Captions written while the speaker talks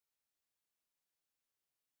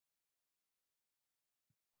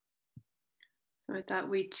So I thought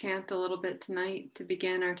we'd chant a little bit tonight to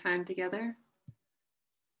begin our time together.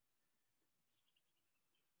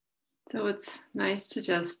 So it's nice to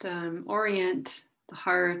just orient the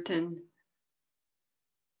heart and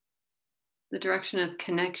the direction of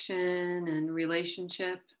connection and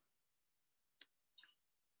relationship.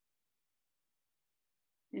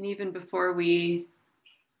 And even before we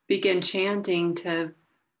begin chanting, to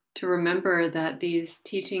remember that these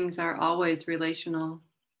teachings are always relational.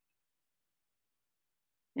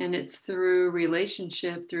 And it's through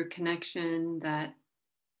relationship, through connection, that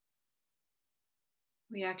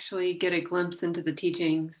we actually get a glimpse into the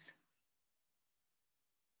teachings.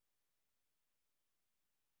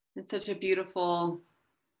 It's such a beautiful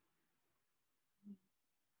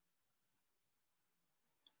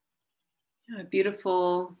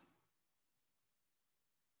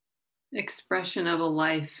expression of a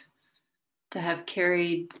life to have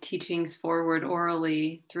carried the teachings forward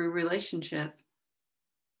orally through relationship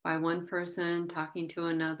by one person talking to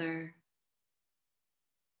another.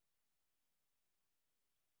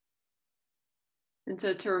 And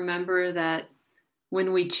so to remember that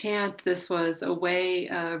when we chant, this was a way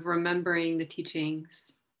of remembering the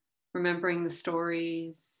teachings, remembering the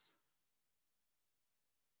stories.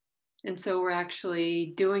 And so we're actually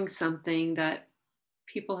doing something that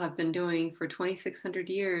people have been doing for 2,600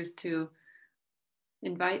 years to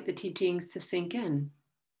invite the teachings to sink in.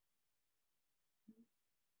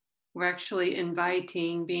 We're actually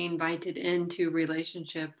being invited into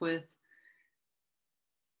relationship with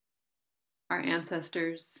our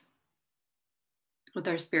ancestors, with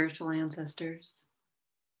our spiritual ancestors.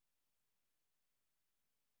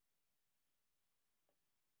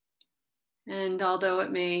 And although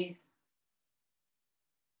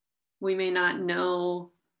we may not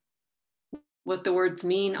know what the words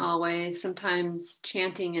mean always, sometimes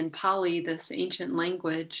chanting in Pali, this ancient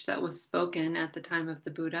language that was spoken at the time of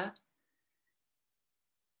the Buddha,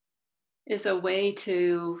 is a way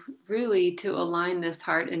to really to align this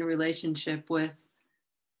heart in relationship with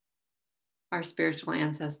our spiritual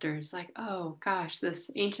ancestors. Like, oh gosh,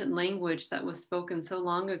 this ancient language that was spoken so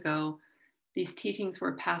long ago, these teachings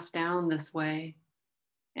were passed down this way.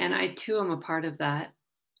 And I too am a part of that.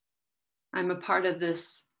 I'm a part of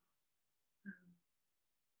this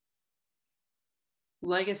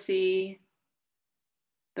legacy,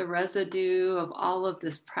 the residue of all of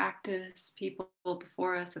this practice. People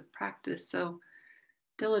before us have practiced so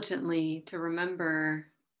diligently to remember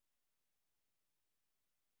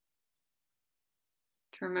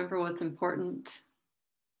what's important,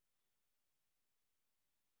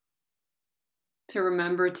 to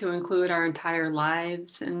remember to include our entire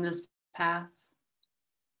lives in this path.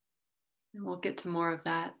 And we'll get to more of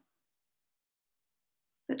that.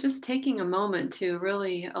 But just taking a moment to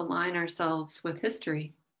really align ourselves with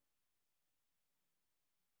history.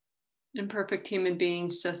 Imperfect human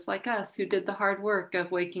beings just like us who did the hard work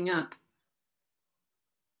of waking up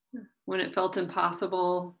when it felt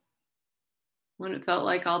impossible, when it felt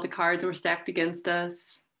like all the cards were stacked against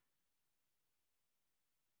us,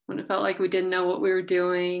 when it felt like we didn't know what we were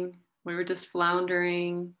doing, we were just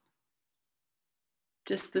floundering.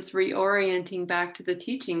 Just this reorienting back to the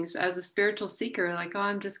teachings as a spiritual seeker, like, oh,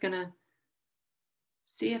 I'm just going to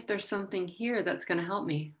see if there's something here that's going to help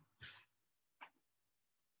me.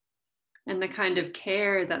 And the kind of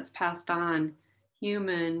care that's passed on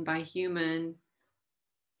human by human,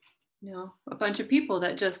 a bunch of people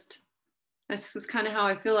that just, this is kind of how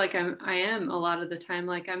I feel like I am a lot of the time.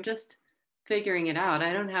 Like, I'm just figuring it out.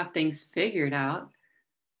 I don't have things figured out,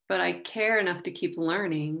 but I care enough to keep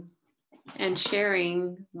learning and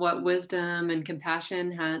sharing what wisdom and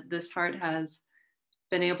compassion this heart has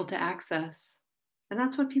been able to access. And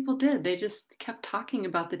that's what people did. They just kept talking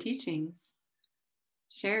about the teachings,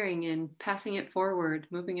 sharing and passing it forward,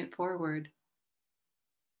 moving it forward.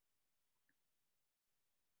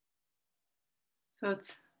 So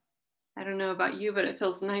I don't know about you, but it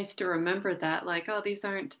feels nice to remember that, like, oh, these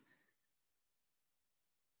aren't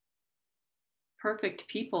perfect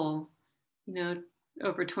people,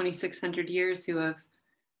 over 2,600 years who have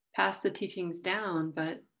passed the teachings down,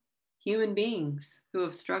 but human beings who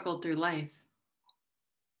have struggled through life,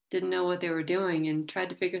 didn't know what they were doing and tried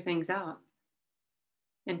to figure things out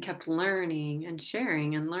and kept learning and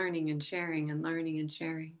sharing and learning and sharing and learning and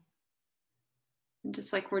sharing. And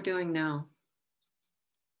just like we're doing now.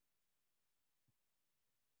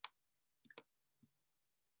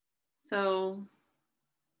 So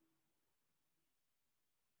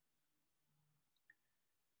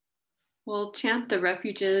we'll chant the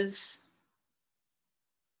refuges,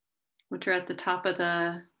 which are at the top of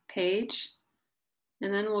the page.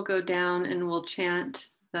 And then we'll go down and we'll chant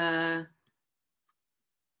the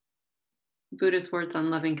Buddha's words on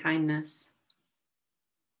loving kindness.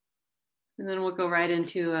 And then we'll go right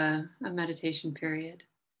into a meditation period.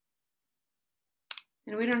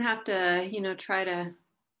 And we don't have to, try to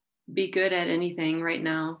be good at anything right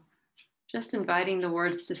now. Just inviting the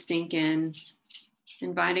words to sink in,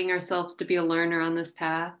 inviting ourselves to be a learner on this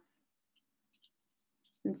path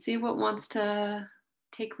and see what wants to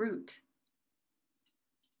take root.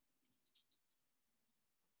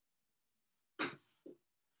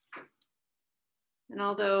 And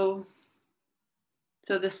although,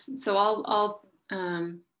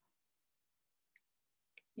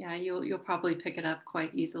 you'll probably pick it up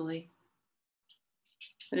quite easily.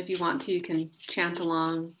 But if you want to, you can chant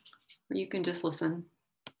along, or you can just listen.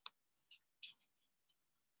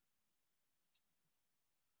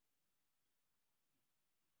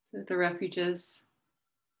 So the refuges.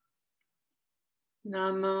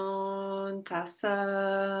 Namo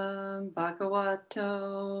tassa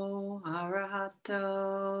bhagavato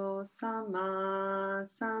arahato sama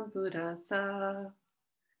sambuddhassa.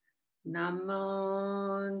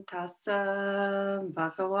 Namo tassa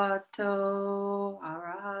bhagavato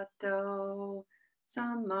arahato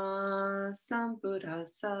sama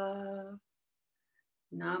sambuddhassa.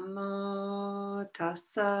 Namo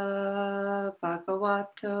tassa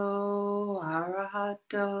bhagavato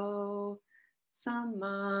arahato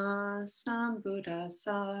sama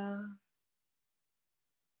sambuddhassa.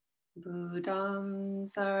 Buddham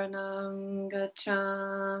saranang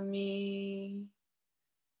gacchami.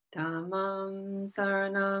 Dhammam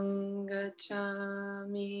saranang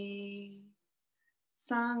gacchami.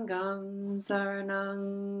 Sangham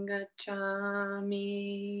saranang gacchami.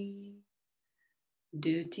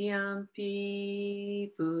 Dutiyampi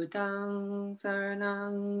Buddhang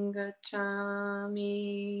saranang gacchami.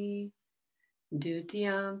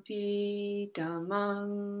 Dutiyampi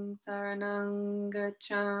Dhammang saranang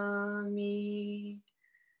gacchami.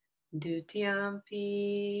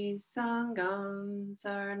 Dutiyampi Sangham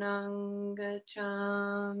saranang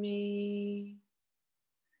gacchami.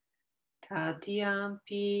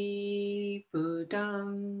 Tatiyampi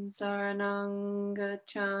Buddham saranang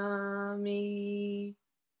gacchami.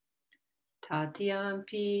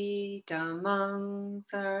 Tatiyampi Dhammang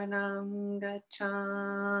saranang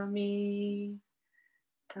gacchami.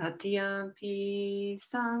 Tatiyampi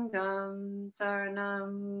Sangham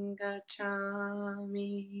saranang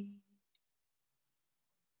gacchami.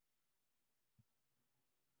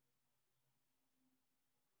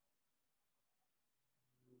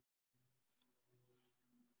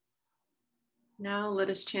 Now let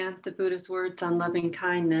us chant the Buddha's words on loving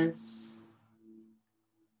kindness.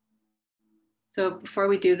 So before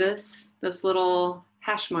we do this, those little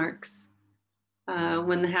hash marks,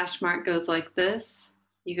 when the hash mark goes like this,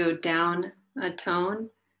 you go down a tone.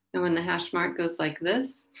 And when the hash mark goes like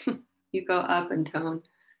this, you go up in tone.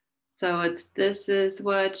 So it's this is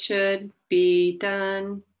what should be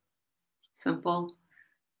done. Simple.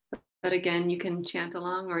 But again, you can chant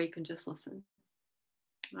along or you can just listen.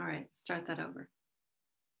 All right, start that over.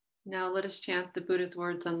 Now let us chant the Buddha's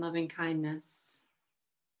words on loving kindness.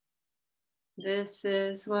 This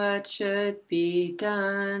is what should be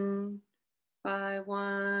done by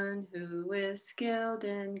one who is skilled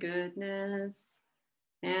in goodness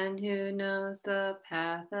and who knows the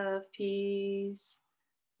path of peace.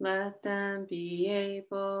 Let them be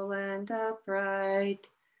able and upright,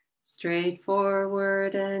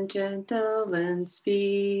 straightforward and gentle in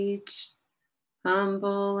speech,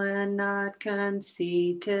 humble and not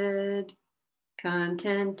conceited,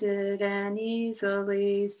 contented and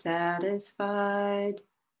easily satisfied,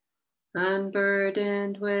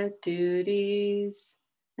 unburdened with duties,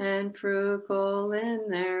 and frugal in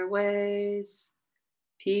their ways,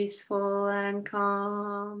 peaceful and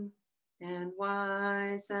calm, and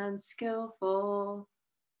wise and skillful,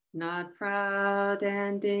 not proud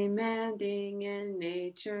and demanding in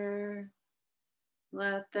nature.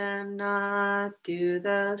 Let them not do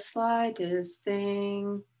the slightest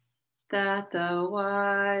thing that the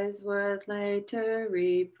wise would later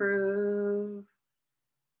reprove,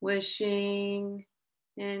 wishing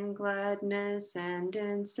in gladness and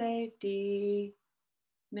in safety,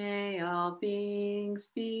 may all beings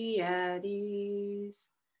be at ease.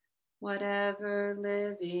 Whatever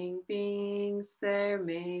living beings there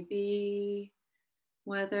may be,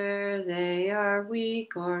 whether they are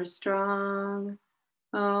weak or strong,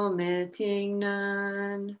 omitting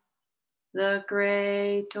none, the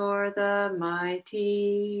great or the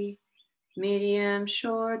mighty, medium,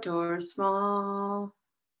 short, or small,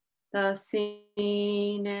 the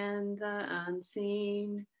seen and the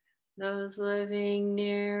unseen, those living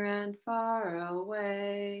near and far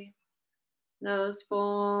away, those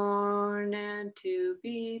born and to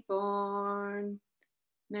be born.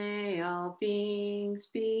 May all beings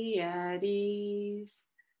be at ease.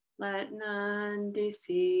 Let none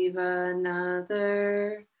deceive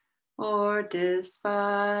another or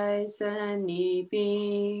despise any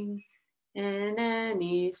being in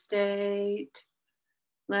any state.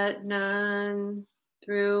 Let none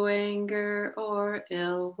through anger or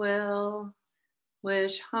ill will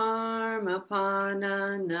wish harm upon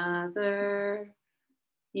another,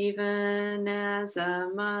 even as a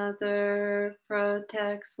mother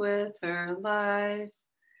protects with her life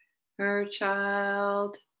her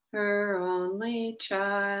child, her only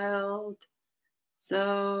child.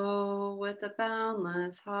 So with a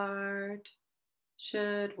boundless heart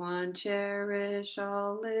should one cherish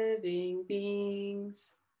all living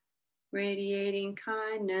beings, radiating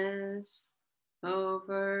kindness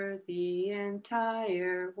over the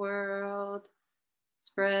entire world,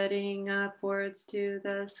 spreading upwards to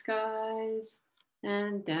the skies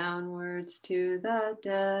and downwards to the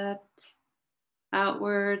depths,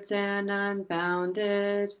 outwards and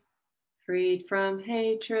unbounded, freed from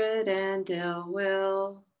hatred and ill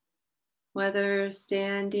will, whether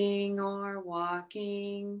standing or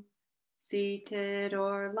walking, seated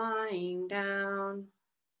or lying down,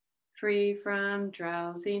 free from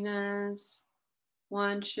drowsiness.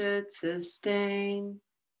 One should sustain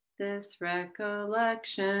this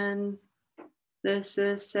recollection. This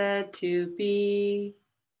is said to be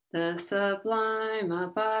the sublime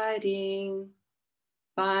abiding,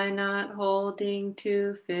 by not holding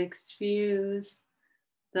to fixed views,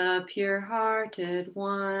 the pure-hearted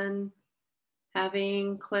one,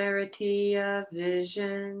 having clarity of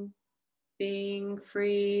vision, being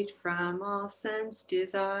freed from all sense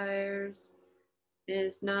desires,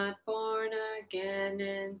 is not born again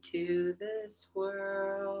into this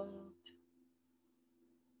world.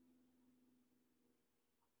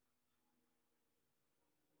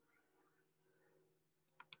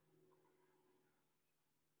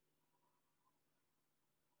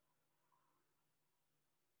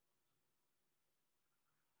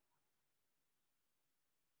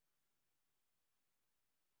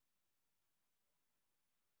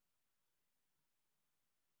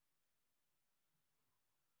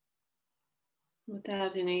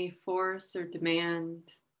 Without any force or demand,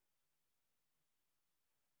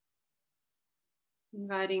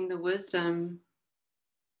 inviting the wisdom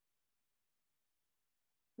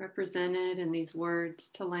represented in these words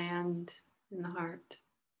to land in the heart.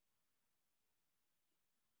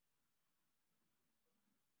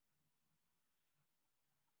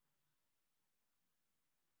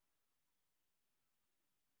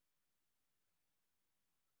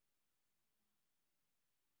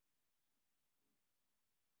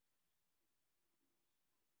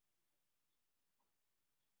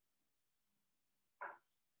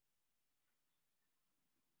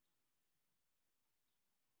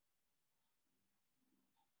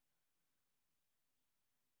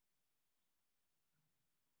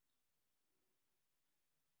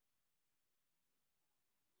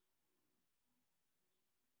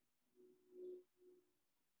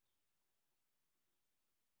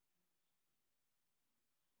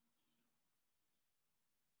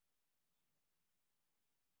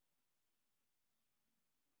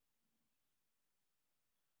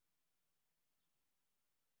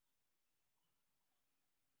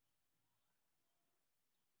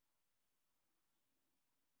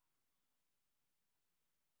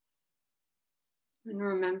 And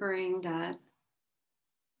remembering that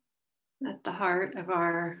at the heart of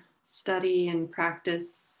our study and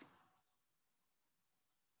practice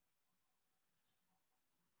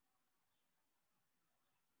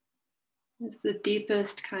is the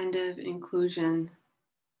deepest kind of inclusion,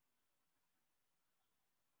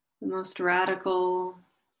 the most radical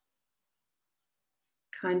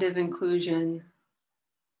kind of inclusion,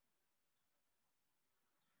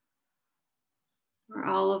 where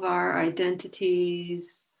all of our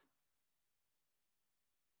identities,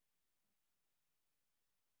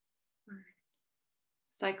 our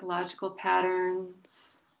psychological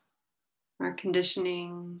patterns, our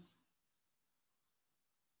conditioning,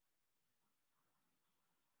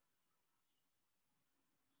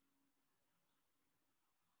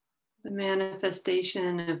 the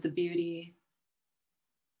manifestation of the beauty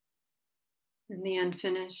and the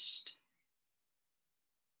unfinished,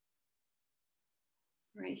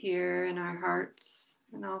 right here in our hearts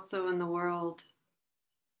and also in the world,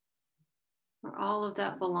 where all of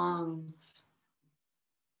that belongs.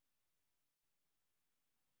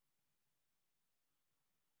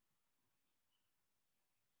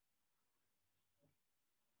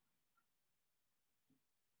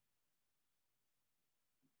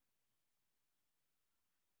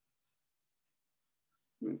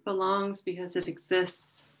 It belongs because it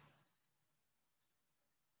exists.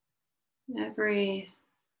 Every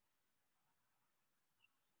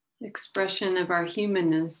expression of our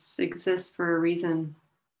humanness exists for a reason.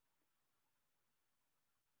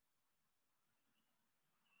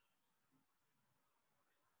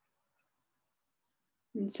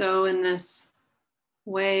 And so, in this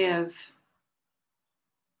way of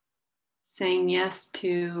saying yes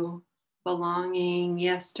to belonging,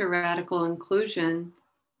 yes to radical inclusion,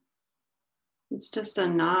 it's just a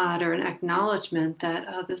nod or an acknowledgement that,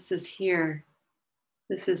 oh, this is here,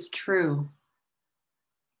 this is true.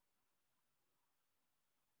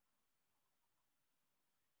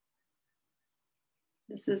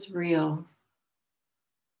 This is real.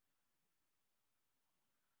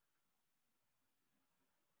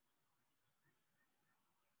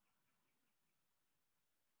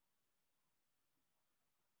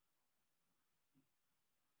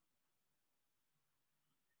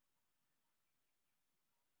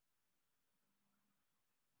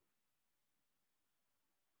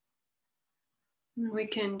 And we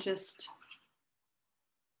can just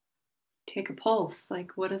take a pulse.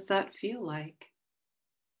 Like, what does that feel like?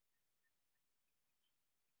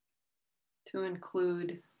 To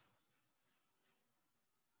include,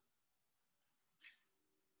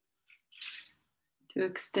 to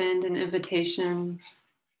extend an invitation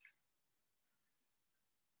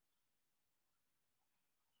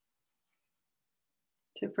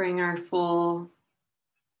to bring our full,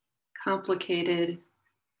 complicated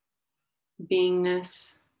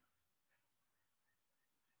beingness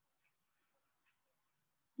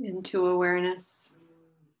into awareness.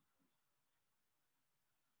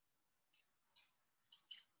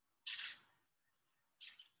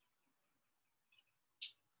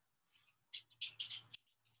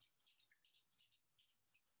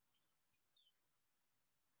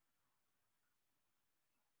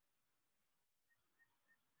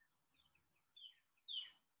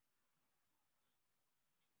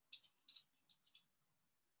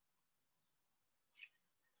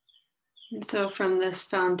 And so, from this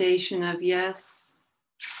foundation of yes,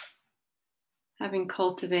 having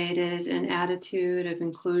cultivated an attitude of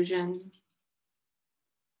inclusion,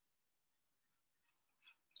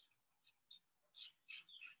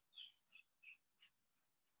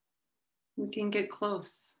 we can get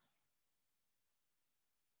close.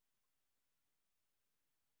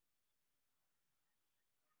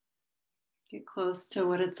 Get close to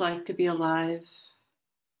what it's like to be alive,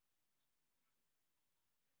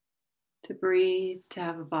 to breathe, to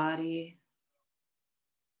have a body.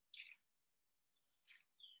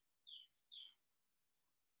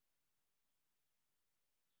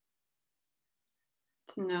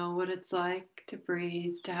 To know what it's like to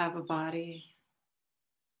breathe, to have a body.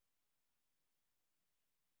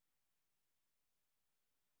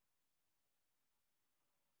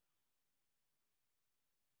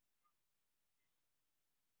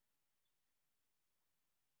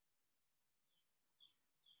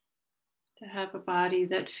 To have a body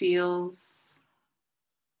that feels,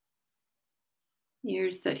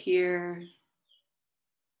 ears that hear,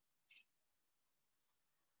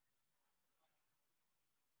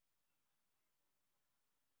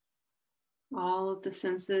 all of the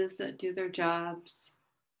senses that do their jobs.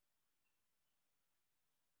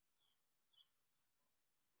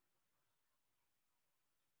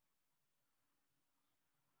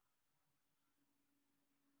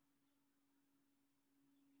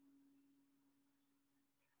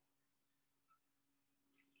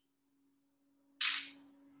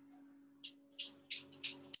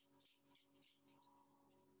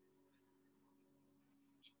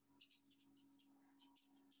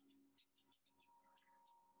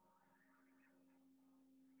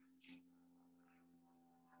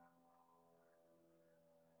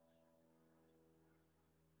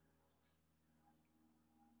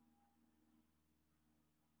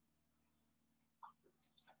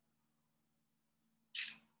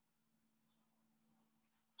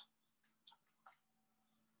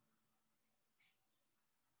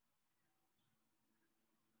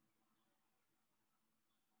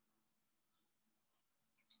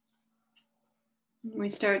 We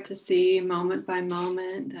start to see moment by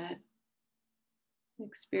moment that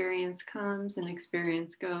experience comes and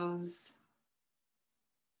experience goes.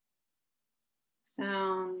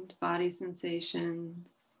 Sound, body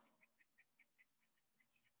sensations,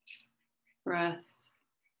 breath.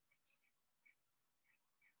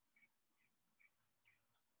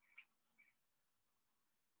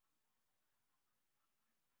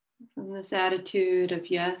 From this attitude of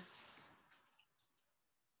yes,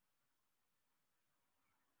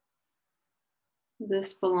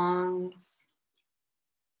 this belongs,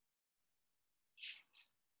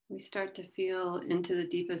 we start to feel into the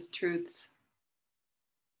deepest truths.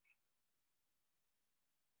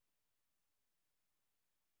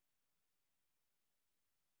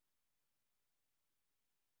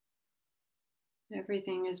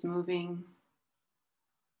 Everything is moving.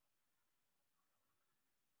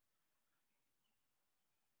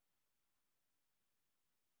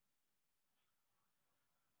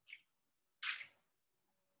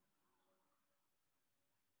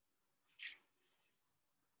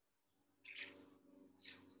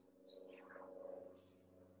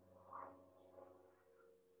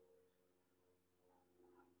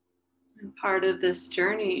 And part of this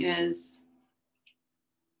journey is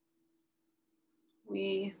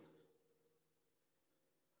we're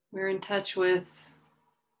in touch with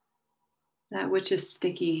that which is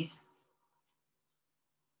sticky.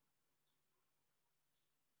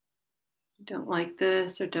 Don't like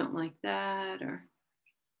this or don't like that, or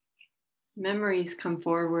memories come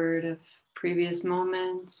forward of previous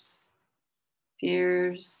moments,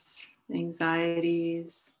 fears,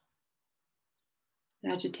 anxieties,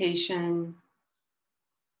 agitation.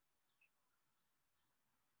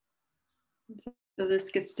 So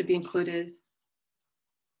this gets to be included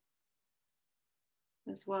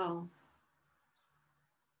as well.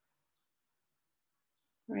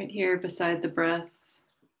 Right here beside the breaths.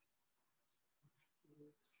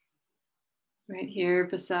 Right here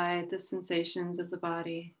beside the sensations of the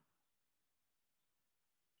body.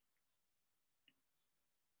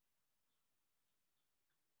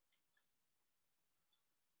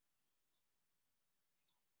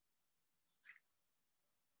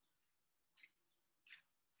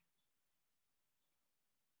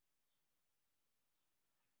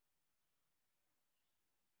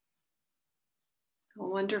 How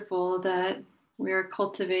wonderful that we are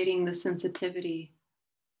cultivating the sensitivity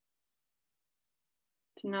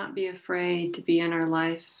to not be afraid to be in our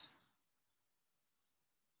life,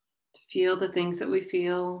 to feel the things that we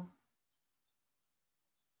feel,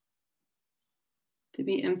 to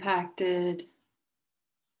be impacted.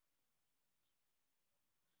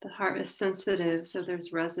 The heart is sensitive, so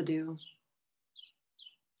there's residue.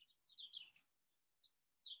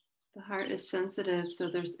 The heart is sensitive, so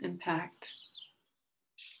there's impact.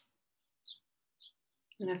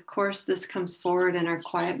 And of course, this comes forward in our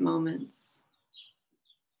quiet moments.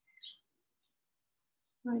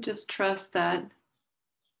 I just trust that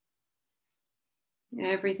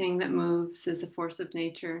everything that moves is a force of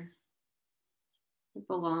nature. It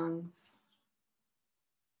belongs.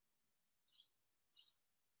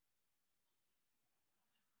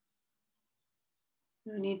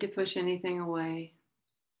 No need to push anything away.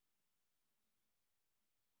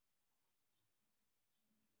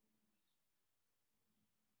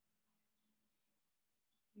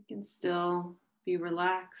 You can still be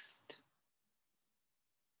relaxed.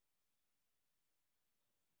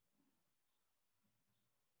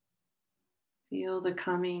 Feel the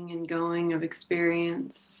coming and going of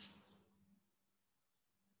experience.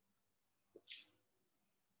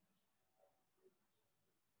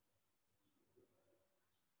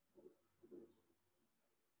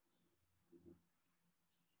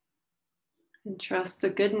 And trust the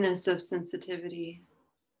goodness of sensitivity,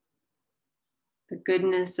 the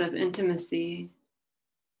goodness of intimacy,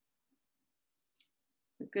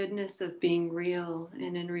 the goodness of being real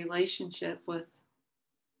and in relationship with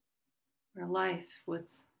our life,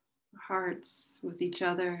 with our hearts, with each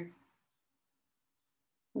other,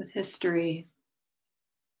 with history,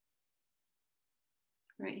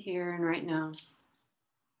 right here and right now.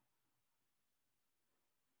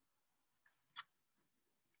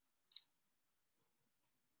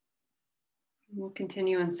 We'll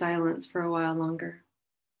continue in silence for a while longer.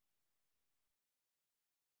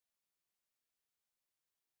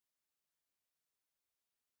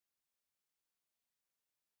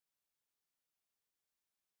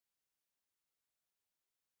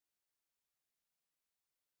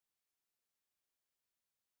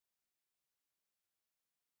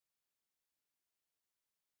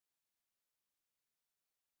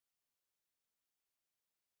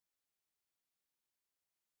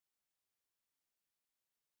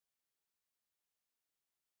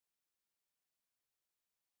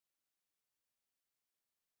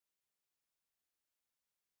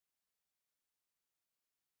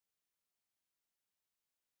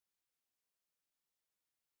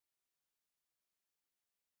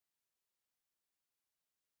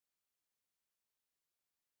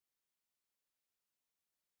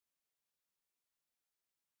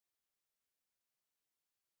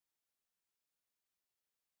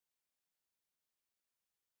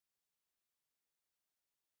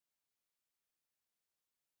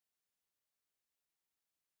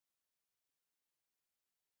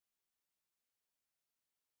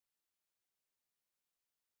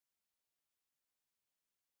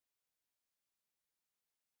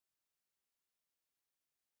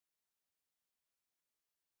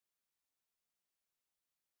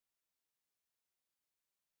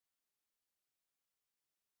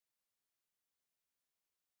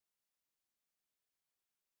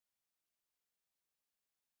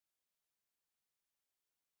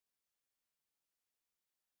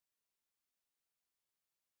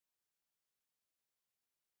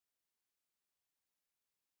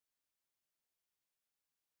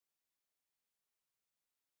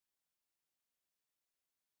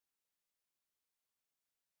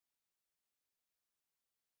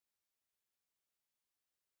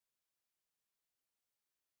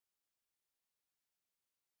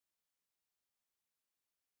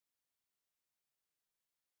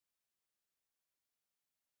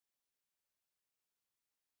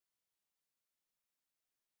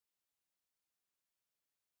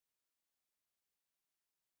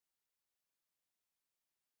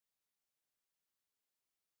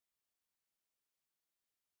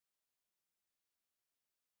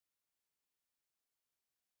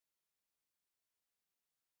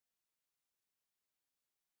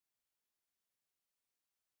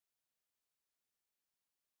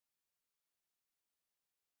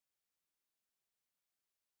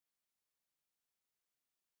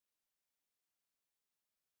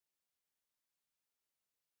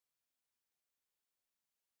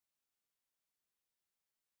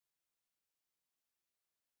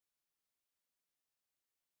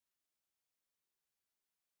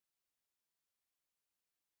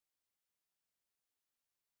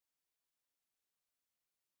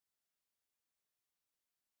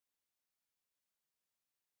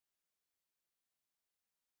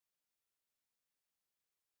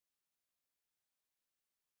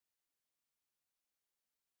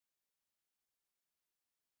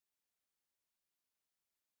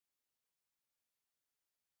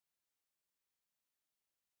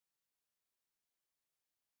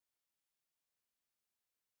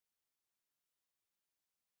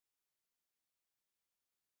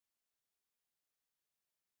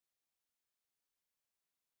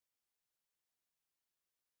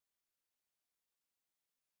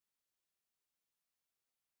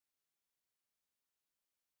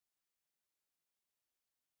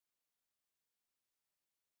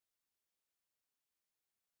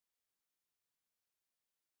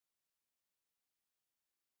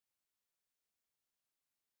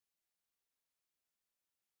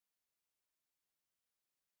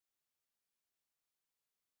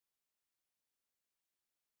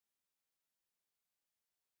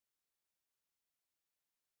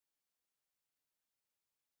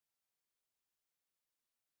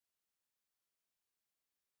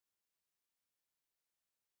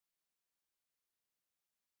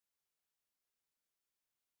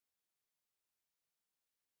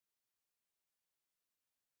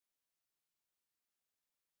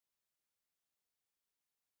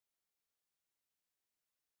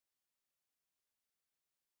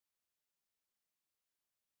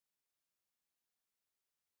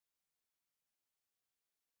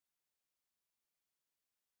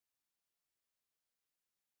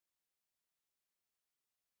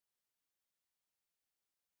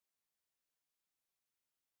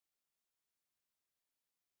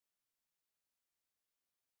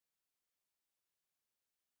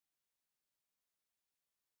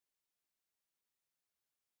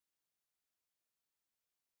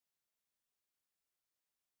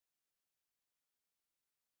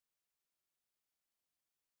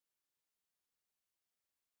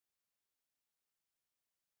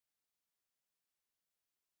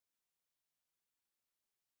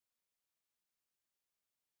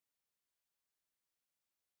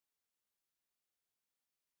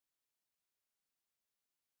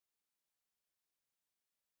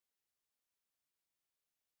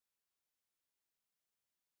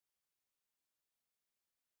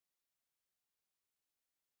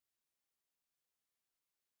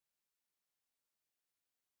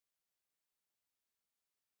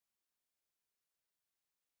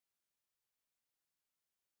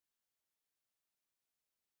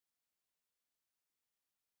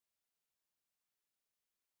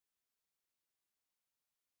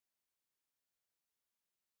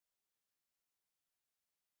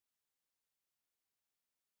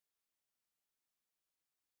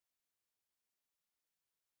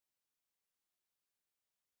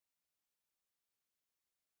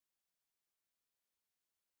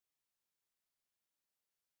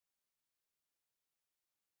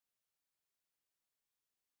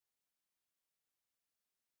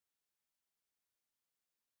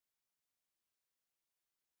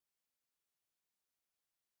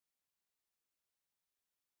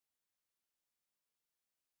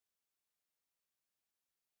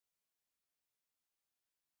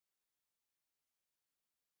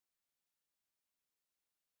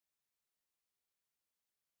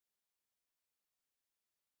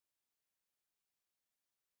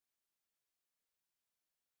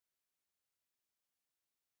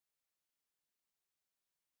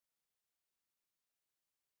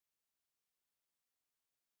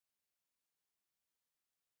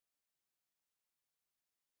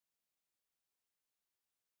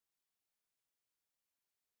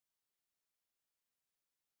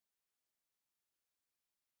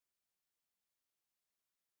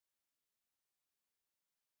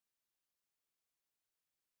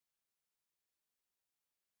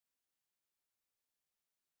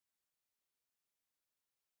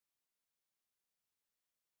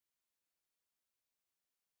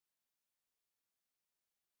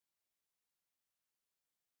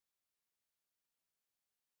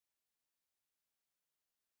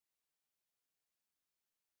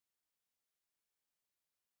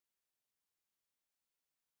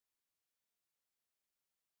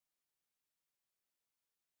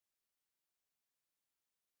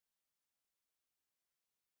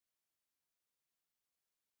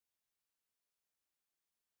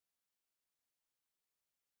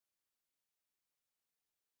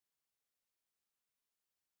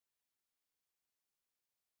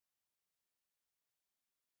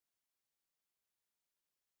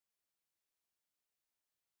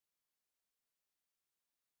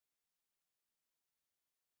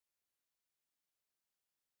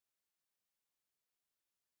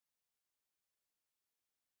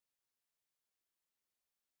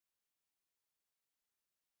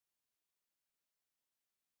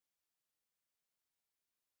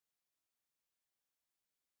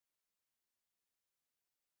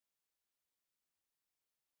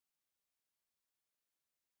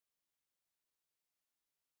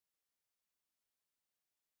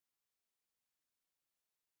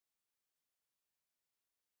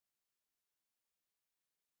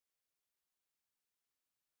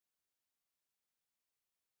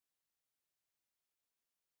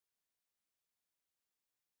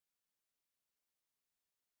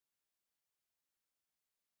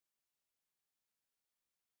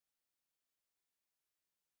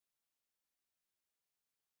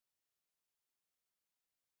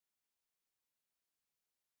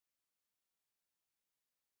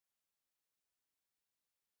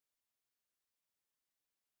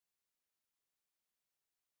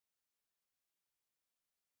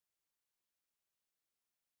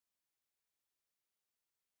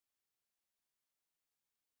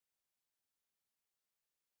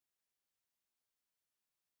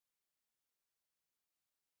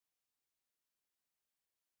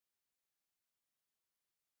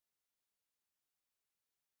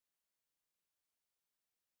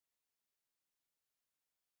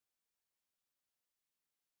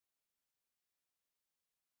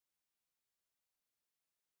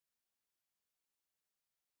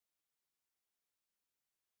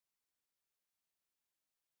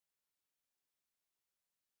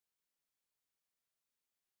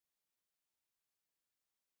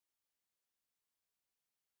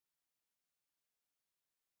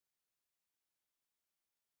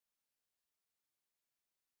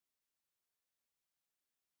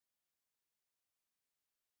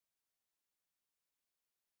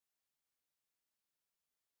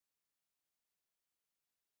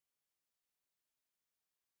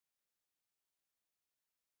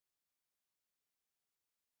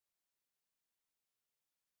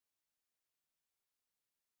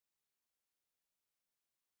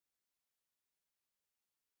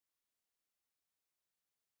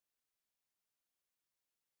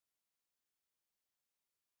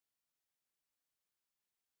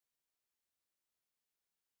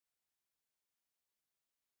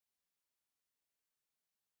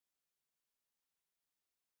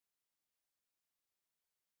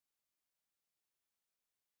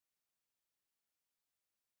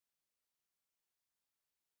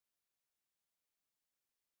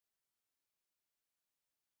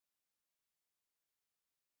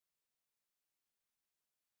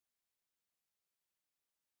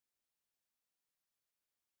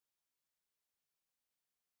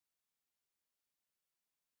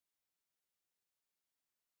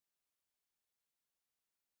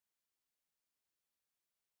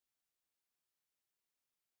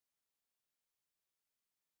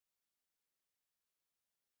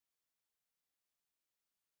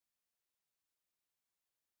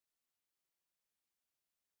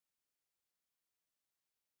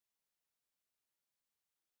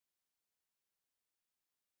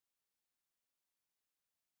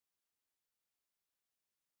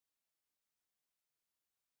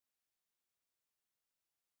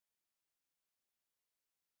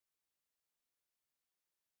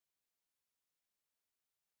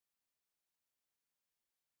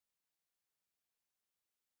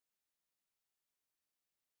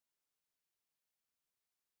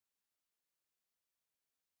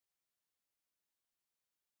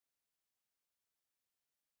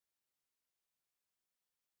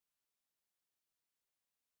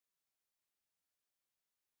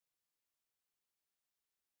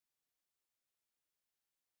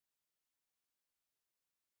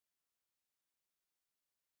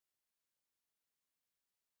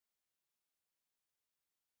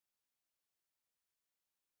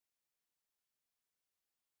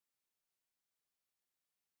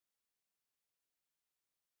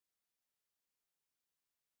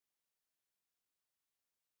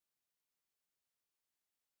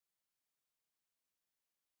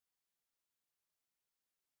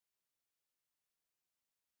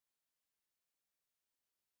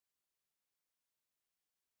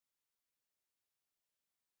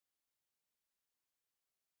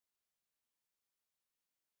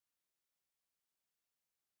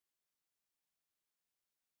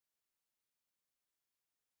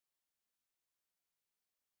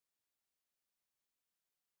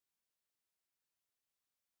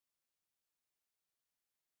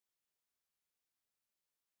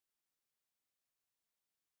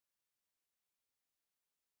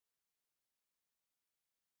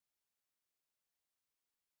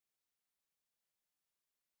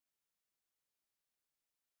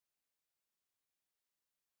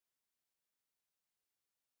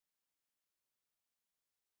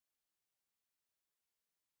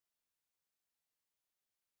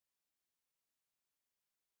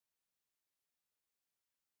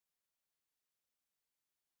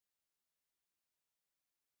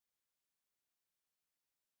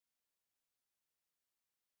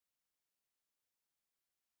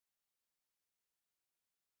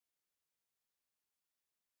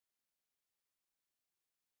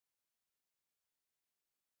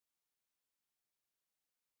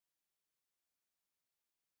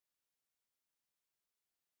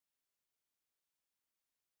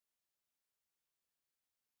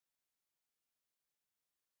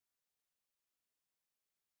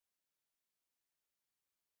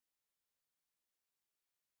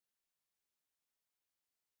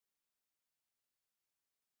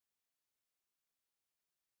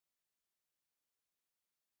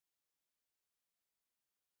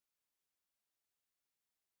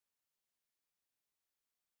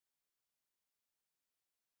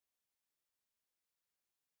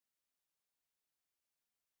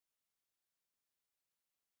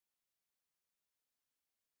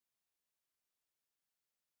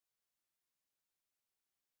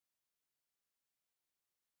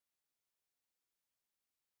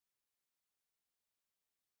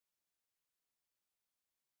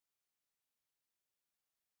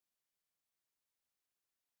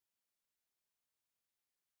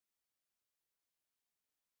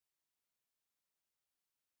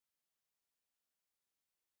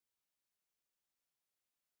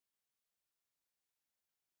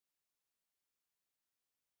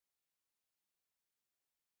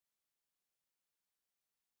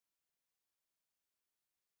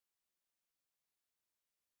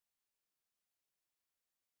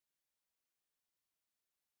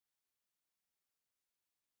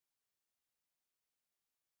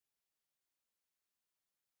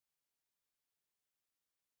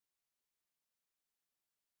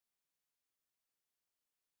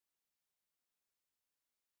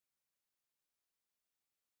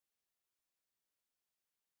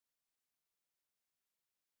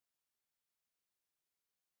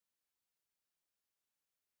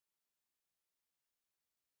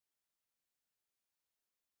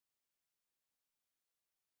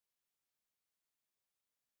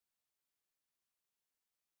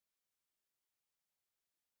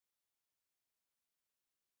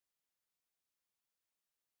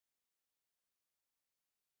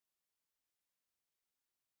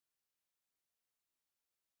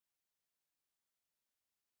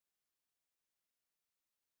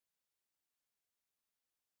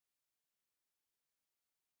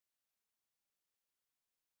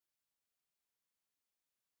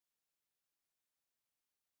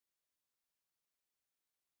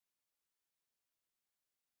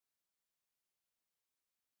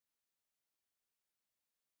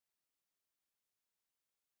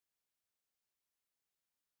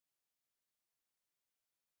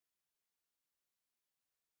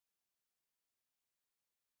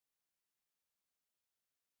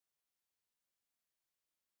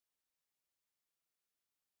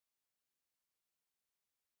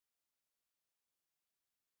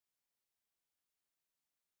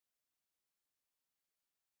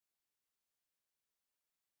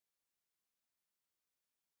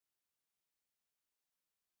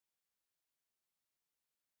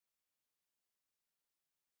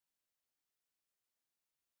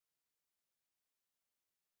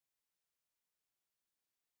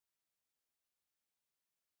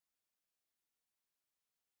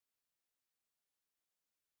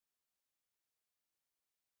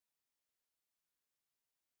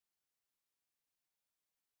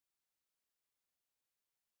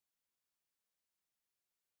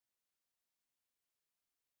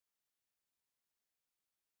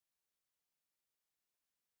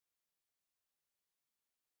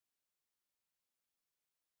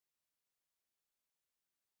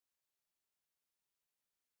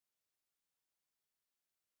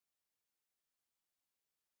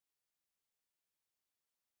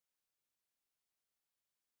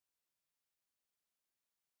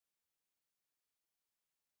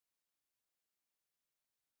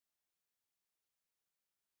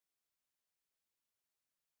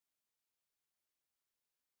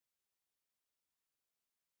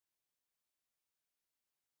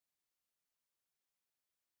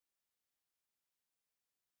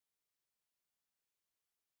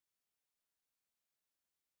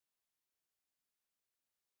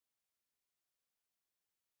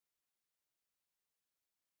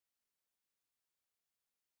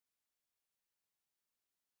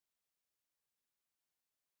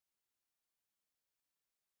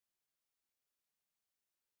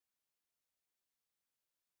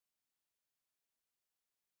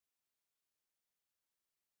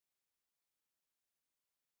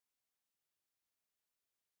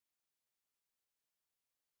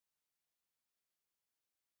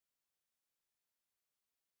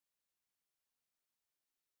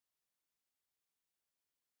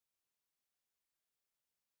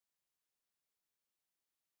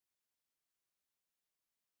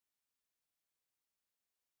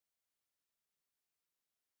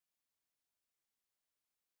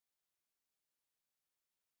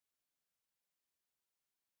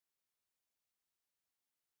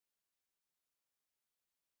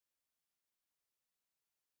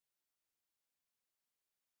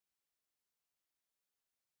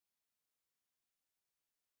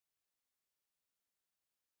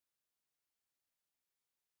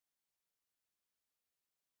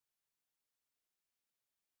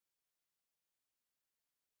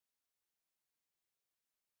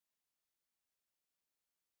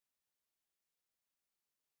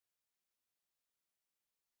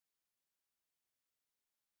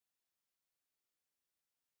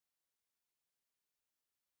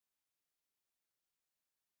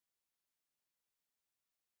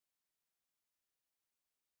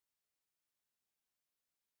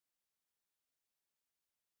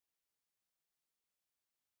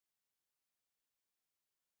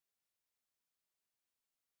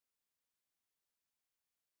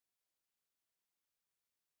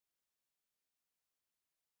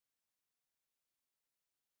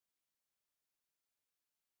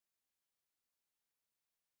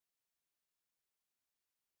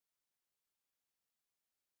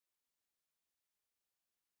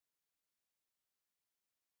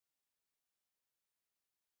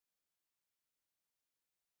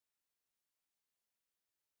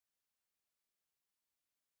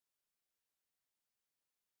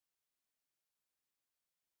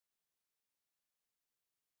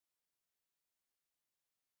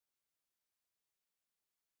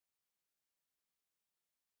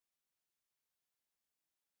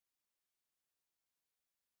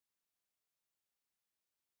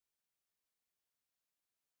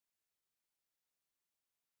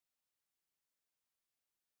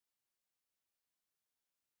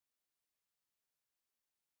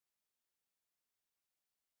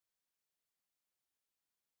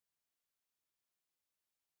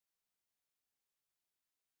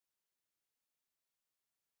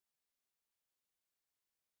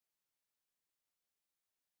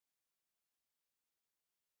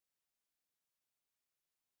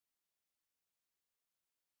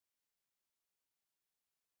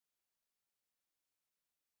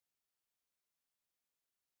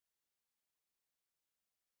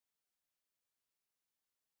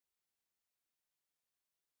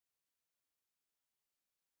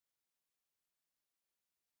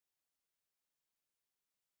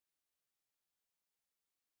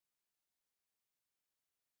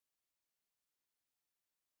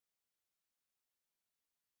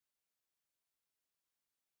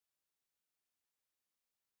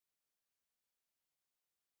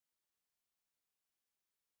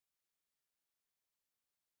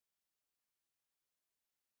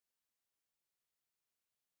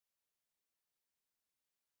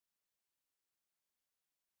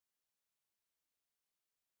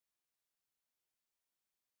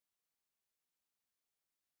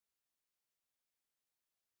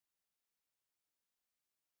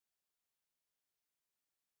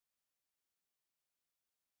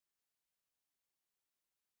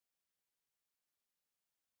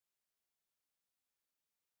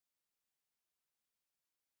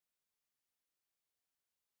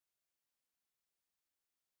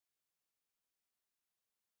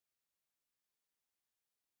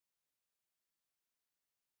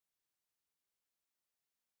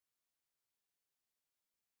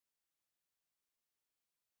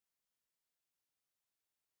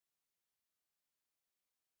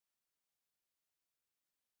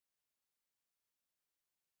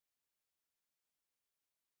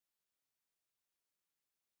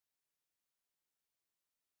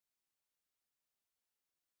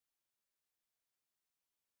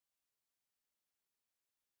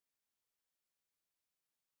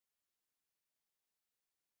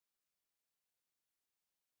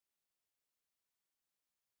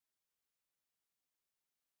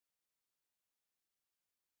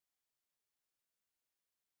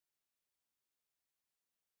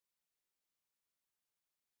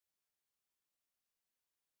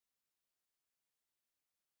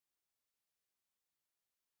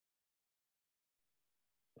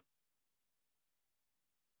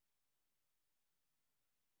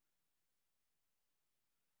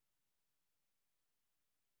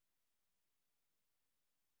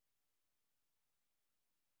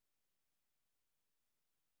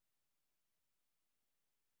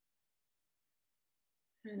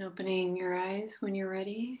 And opening your eyes when you're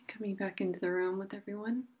ready, coming back into the room with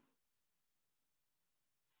everyone.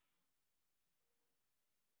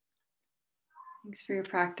 Thanks for your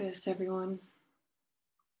practice, everyone.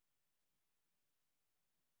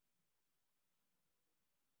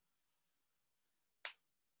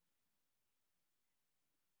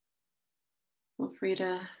 Feel free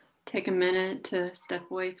to take a minute to step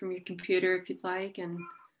away from your computer if you'd like and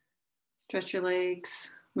stretch your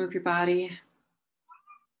legs, move your body.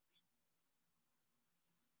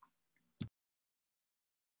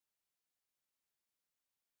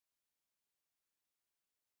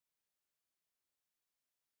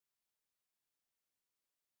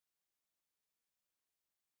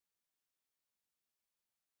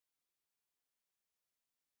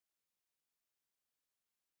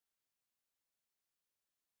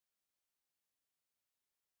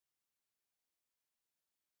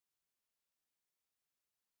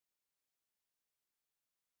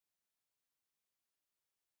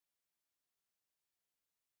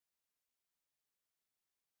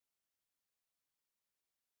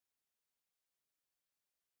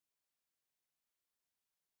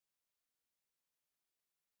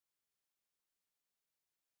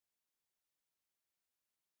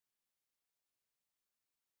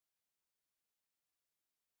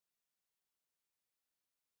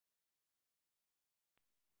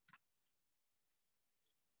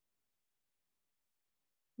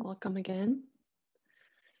 Welcome again.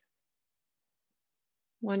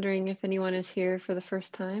 Wondering if anyone is here for the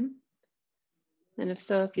first time. And if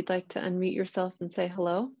so, if you'd like to unmute yourself and say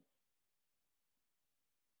hello.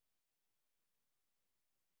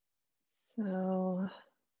 So, what are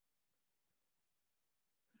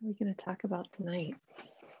we going to talk about tonight?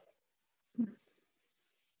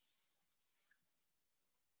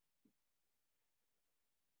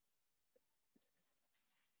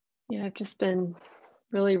 Yeah, I've just been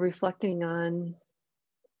really reflecting on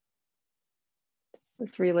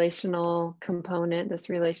this relational component, this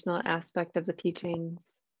relational aspect of the teachings,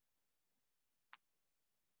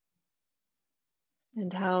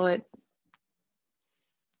 and how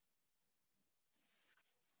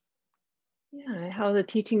how the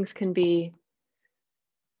teachings can be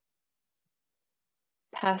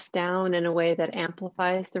passed down in a way that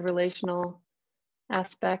amplifies the relational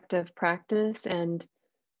aspect of practice. And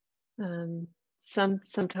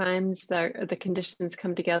sometimes the conditions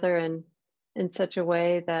come together in such a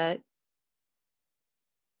way that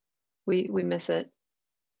we miss it.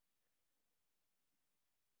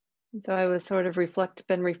 And so I was sort of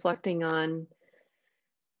been reflecting on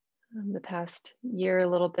the past year a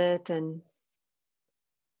little bit, and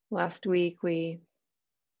last week I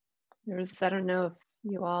don't know if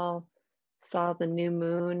you all saw the new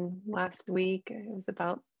moon last week. It was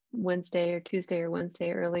about Tuesday or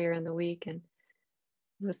Wednesday earlier in the week, and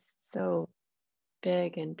it was so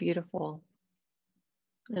big and beautiful.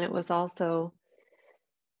 And it was also,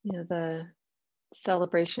 the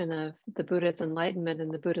celebration of the Buddha's enlightenment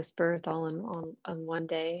and the Buddha's birth all on one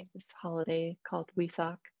day, this holiday called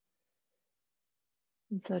Wesak.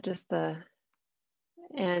 And so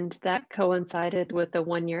and that coincided with the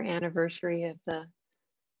 1-year anniversary of the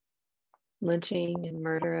lynching and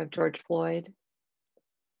murder of George Floyd.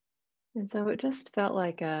 And so it just felt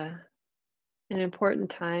like an important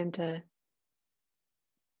time to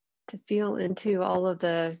feel into all of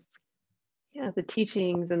the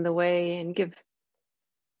teachings and the way, and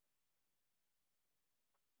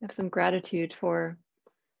have some gratitude for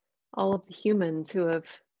all of the humans who have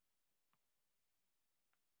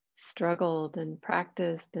struggled and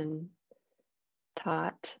practiced and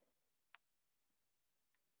taught.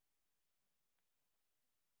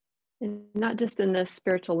 And not just in the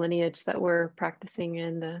spiritual lineage that we're practicing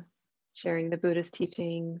in, sharing the Buddhist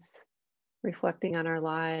teachings, reflecting on our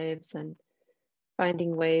lives, and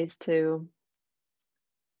finding ways to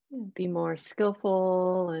be more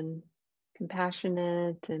skillful and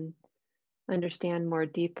compassionate and understand more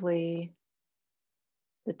deeply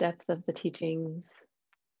the depth of the teachings,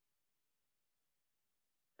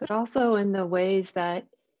 but also in the ways that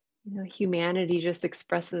humanity just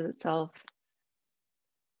expresses itself.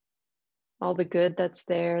 All the good that's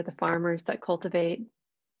there, the farmers that cultivate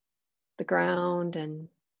the ground and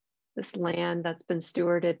this land that's been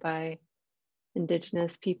stewarded by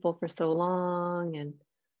indigenous people for so long, and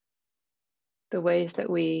the ways that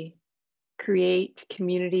we create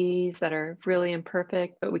communities that are really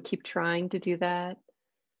imperfect, but we keep trying to do that.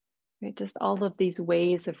 Right? Just all of these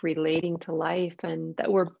ways of relating to life, and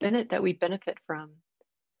that we benefit from.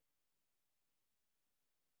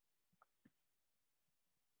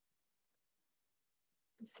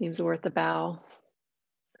 It seems worth a bow.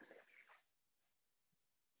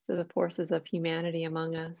 to the forces of humanity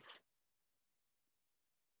among us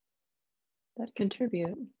that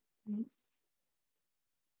contribute.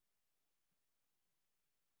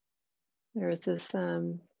 There was this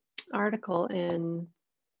article in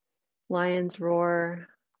Lion's Roar.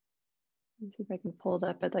 Let me see if I can pull it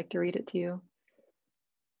up. I'd like to read it to you.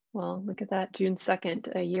 Well, look at that, June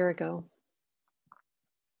 2nd, a year ago.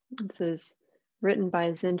 This is written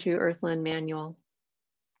by Zinju Earthland Manual.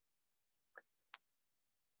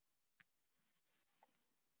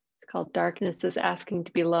 It's called Darkness is Asking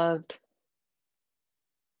to be Loved.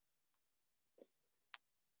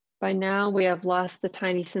 By now, we have lost the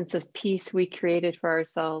tiny sense of peace we created for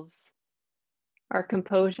ourselves. Our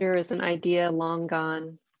composure is an idea long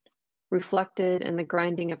gone, reflected in the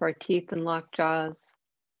grinding of our teeth and locked jaws.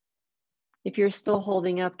 If you're still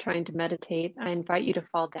holding up trying to meditate, I invite you to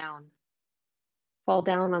fall down. Fall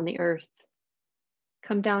down on the earth.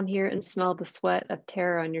 Come down here and smell the sweat of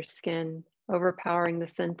terror on your skin, overpowering the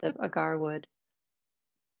scent of agar wood.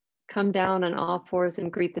 Come down on all fours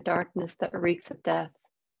and greet the darkness that reeks of death,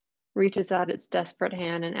 reaches out its desperate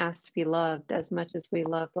hand and asks to be loved as much as we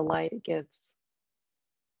love the light it gives.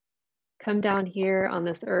 Come down here on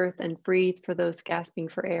this earth and breathe for those gasping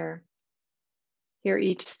for air. Hear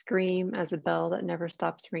each scream as a bell that never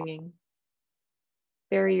stops ringing.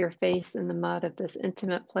 Bury your face in the mud of this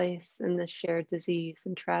intimate place in this shared disease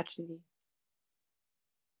and tragedy.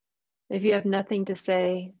 If you have nothing to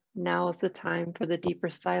say, now is the time for the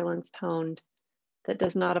deeper silence toned that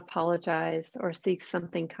does not apologize or seek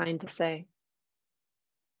something kind to say.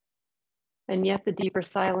 And yet the deeper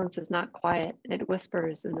silence is not quiet. It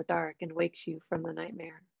whispers in the dark and wakes you from the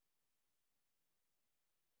nightmare.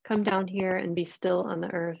 Come down here and be still on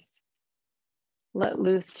the earth. Let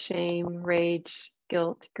loose shame, rage,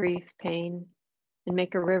 guilt, grief, pain, and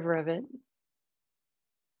make a river of it.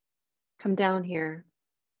 Come down here.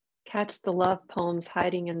 Catch the love poems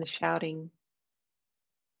hiding in the shouting.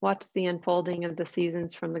 Watch the unfolding of the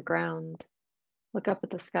seasons from the ground. Look up at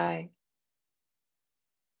the sky.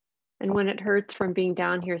 And when it hurts from being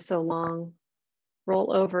down here so long,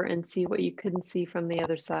 roll over and see what you couldn't see from the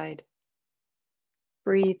other side.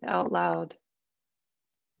 Breathe out loud.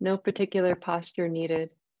 No particular posture needed.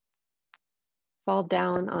 Fall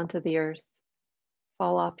down onto the earth.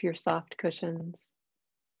 Fall off your soft cushions.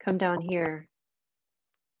 Come down here.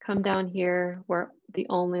 Come down here where the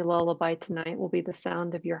only lullaby tonight will be the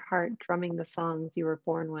sound of your heart drumming the songs you were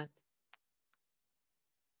born with.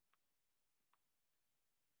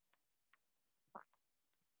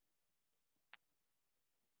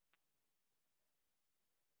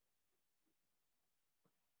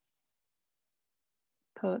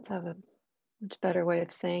 Poets have a much better way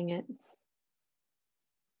of saying it.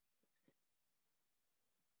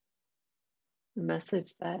 A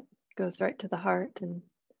message that goes right to the heart and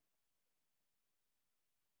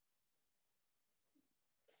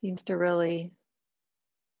seems to really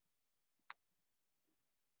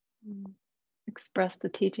express the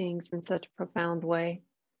teachings in such a profound way.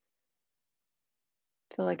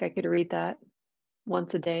 I feel like I could read that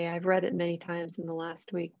once a day. I've read it many times in the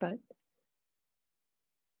last week, but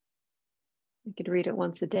I could read it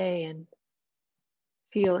once a day and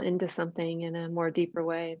feel into something in a more deeper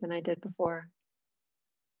way than I did before.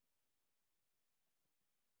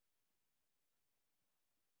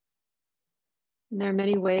 And there are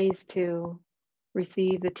many ways to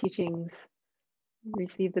receive the teachings,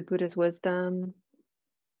 receive the Buddha's wisdom,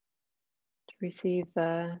 to receive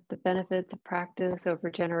the benefits of practice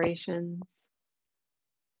over generations.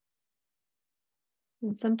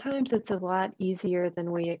 And sometimes it's a lot easier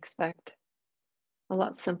than we expect, a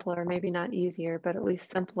lot simpler, maybe not easier, but at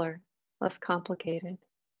least simpler, less complicated.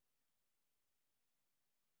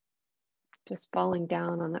 Just falling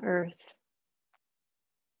down on the earth,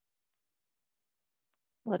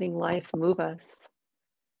 letting life move us,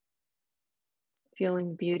 feeling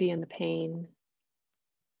the beauty and the pain.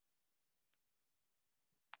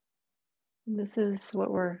 And this is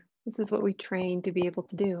what we train to be able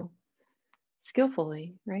to do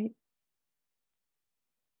skillfully, right?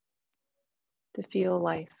 To feel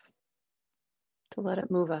life, to let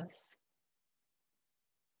it move us.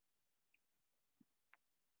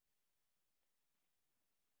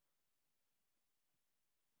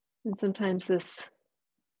 And sometimes this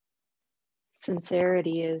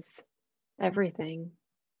sincerity is everything.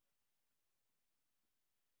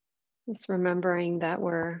 Just remembering that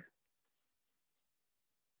we're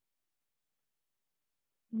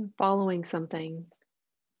following something,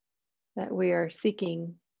 that we are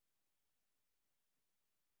seeking.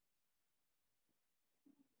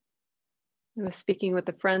 I was speaking with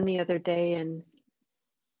a friend the other day, and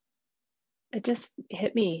it just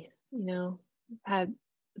hit me, I've had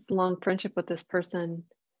this long friendship with this person,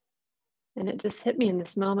 and it just hit me in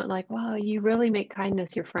this moment like, wow, you really make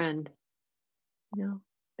kindness your friend.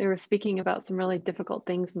 They were speaking about some really difficult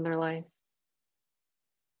things in their life.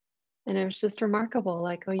 And it was just remarkable,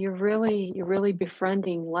 like, oh, you're really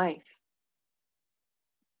befriending life,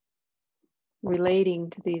 relating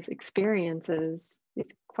to these experiences,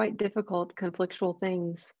 these quite difficult, conflictual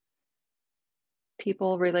things,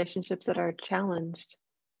 people, relationships that are challenged,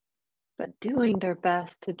 but doing their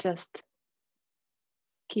best to just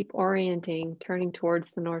keep orienting, turning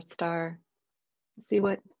towards the North Star, see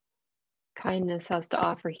what kindness has to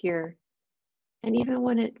offer here. And even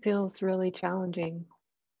when it feels really challenging,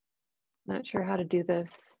 not sure how to do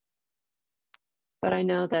this, but I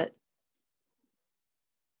know that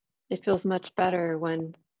it feels much better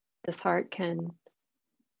when this heart can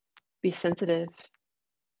be sensitive.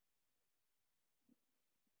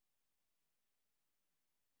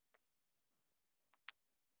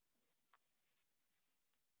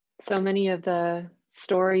 So many of the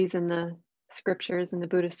stories in the scriptures, in the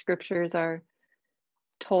Buddhist scriptures, are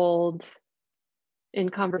told in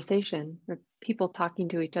conversation, or people talking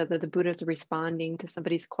to each other. The Buddha's responding to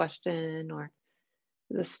somebody's question, or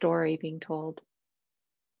the story being told.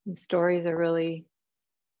 And stories are really,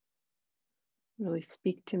 really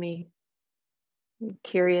speak to me. I'm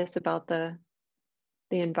curious about the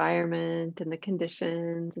environment and the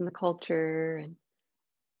conditions and the culture and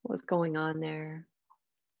what's going on there.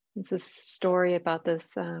 There's this story about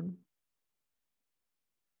this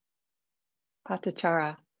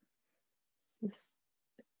Patachara, this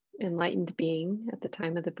enlightened being at the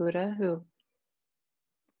time of the Buddha who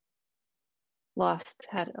lost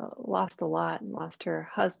a lot, and lost her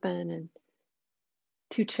husband and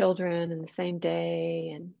 2 children in the same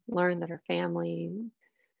day, and learned that her family's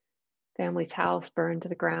house burned to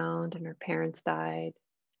the ground and her parents died.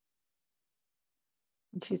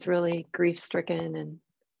 And she's really grief stricken and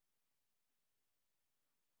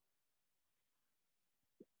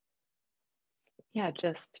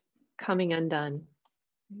just coming undone.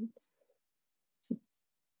 She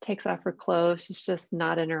takes off her clothes. She's just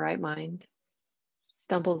not in her right mind.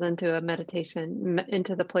 Stumbles into a meditation,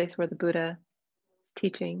 into the place where the Buddha is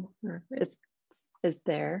teaching, or is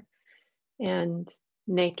there, and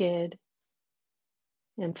naked.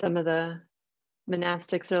 And some of the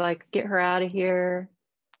monastics are like, get her out of here.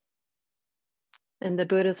 And the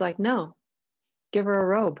Buddha's like, no, give her a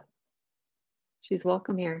robe. She's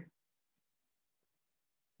welcome here.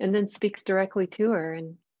 And then speaks directly to her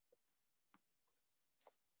and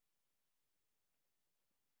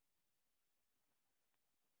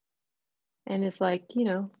it's like,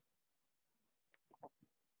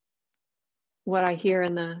 what I hear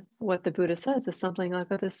in what the Buddha says is something like,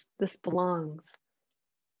 oh, this belongs.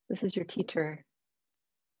 This is your teacher.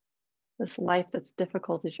 This life that's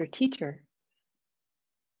difficult is your teacher.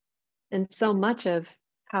 And so much of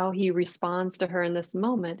how he responds to her in this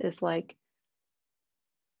moment is like,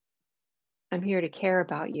 I'm here to care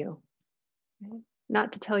about you,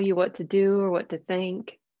 not to tell you what to do or what to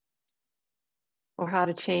think or how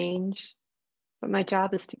to change, but my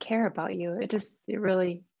job is to care about you. It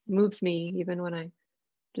really moves me even when I'm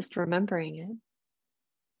just remembering it.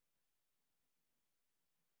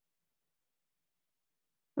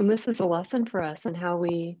 And this is a lesson for us in how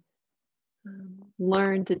we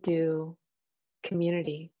learn to do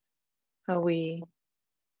community, how we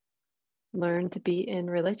learn to be in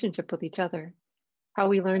relationship with each other, how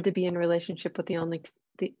we learn to be in relationship with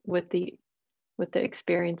the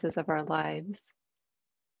experiences of our lives,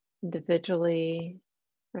 individually,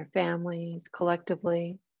 our families,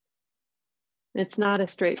 collectively. It's not a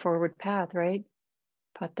straightforward path, right?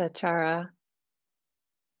 Patachara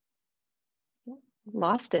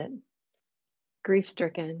lost it, grief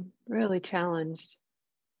stricken, really challenged.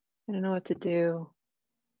 I don't know what to do.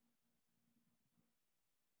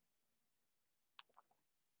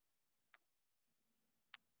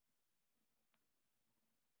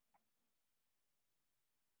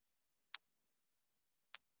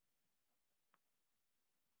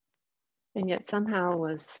 And yet somehow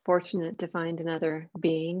was fortunate to find another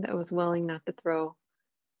being that was willing not to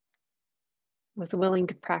was willing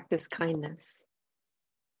to practice kindness,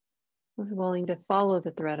 was willing to follow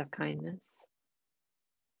the thread of kindness,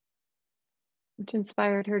 which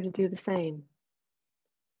inspired her to do the same,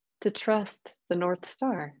 to trust the North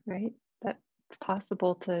Star, right? That it's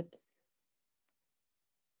possible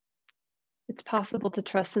to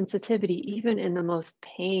trust sensitivity even in the most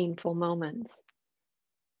painful moments.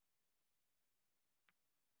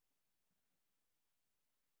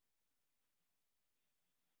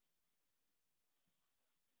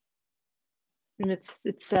 And it's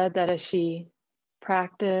said that as she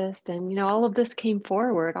practiced, and all of this came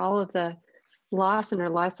forward, all of the loss and her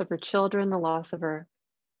loss of her children, the loss of her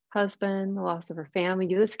husband, the loss of her family,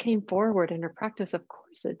 this came forward in her practice. Of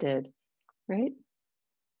course it did, right?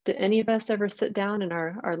 Did any of us ever sit down and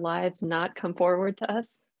our lives not come forward to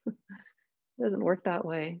us? It doesn't work that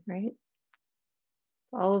way, right?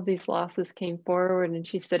 All of these losses came forward, and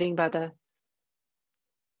she's sitting by the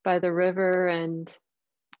river and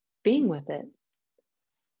being with it.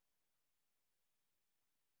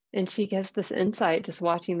 And she gets this insight just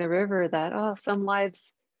watching the river that, some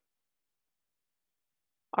lives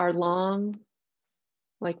are long,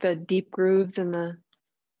 like the deep grooves in the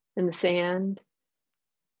sand.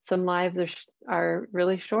 Some lives are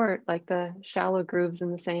really short, like the shallow grooves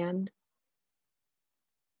in the sand.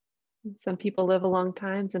 Some people live a long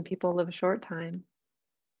time, some people live a short time.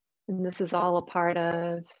 And this is all a part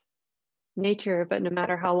of nature, but no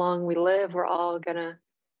matter how long we live, we're all gonna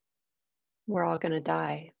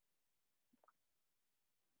die.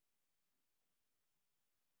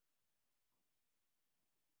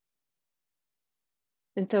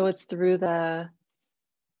 And so it's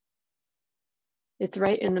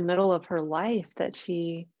right in the middle of her life that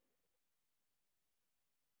she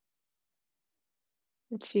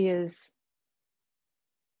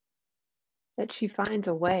finds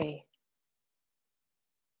a way,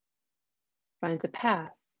 finds a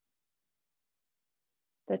path,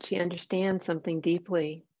 that she understands something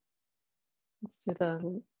deeply. It's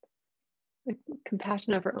through the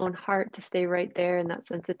compassion of her own heart to stay right there in that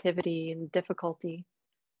sensitivity and difficulty,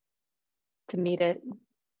 to meet it,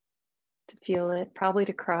 to feel it, probably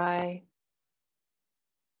to cry.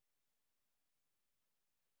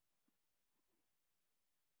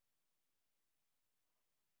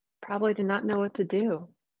 Probably to not know what to do.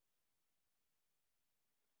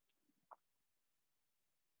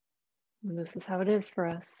 And this is how it is for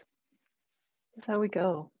us. This is how we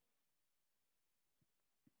go.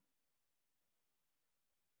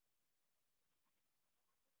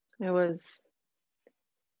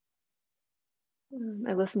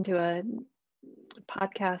 I listened to a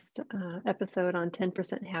podcast episode on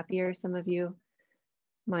 10% Happier. Some of you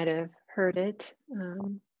might have heard it.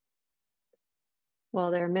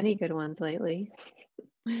 Well, there are many good ones lately.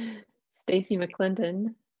 Stacy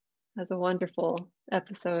McClendon has a wonderful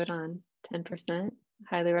episode on 10%.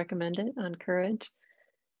 Highly recommend it, on courage.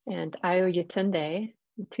 And Ayo Yatunde,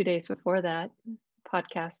 2 days before that,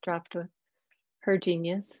 podcast dropped with her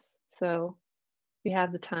genius. So if you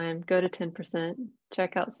have the time, go to 10%,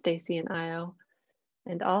 check out Stacy and Ayo.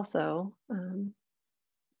 And also, let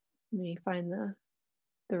me find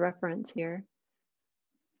the reference here.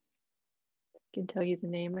 I can tell you the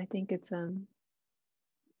name. I think it's oh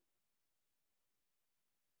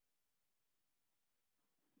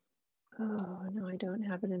no, I don't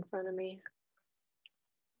have it in front of me.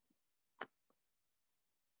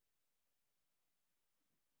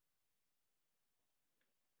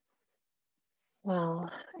 Well,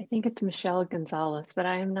 I think it's Michelle Gonzalez, but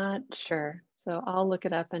I am not sure. So I'll look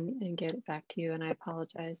it up and get it back to you. And I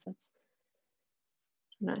apologize. I'm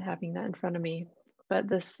not having that in front of me. But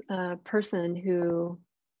this person who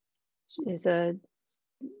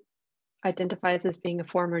identifies as being a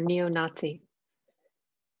former neo-Nazi,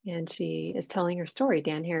 and she is telling her story.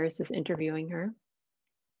 Dan Harris is interviewing her,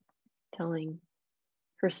 telling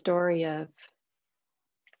her story of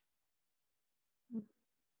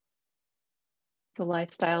the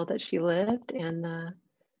lifestyle that she lived and the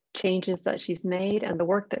changes that she's made and the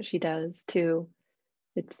work that she does to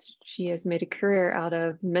she has made a career out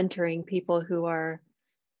of mentoring people who are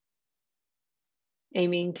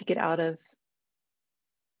aiming to get out of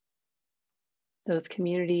those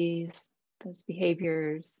communities, those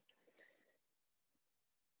behaviors.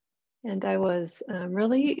 And I was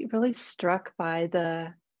really, really struck by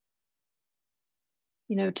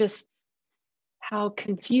just how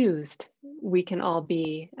confused we can all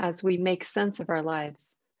be as we make sense of our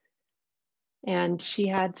lives. And she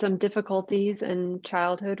had some difficulties in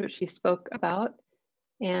childhood, which she spoke about,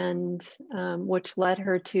 and which led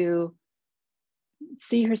her to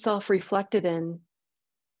see herself reflected in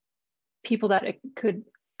people that could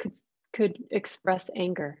express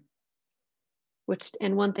anger,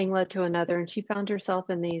 and one thing led to another, and she found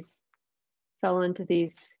herself fell into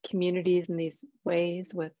these communities in these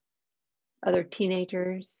ways with other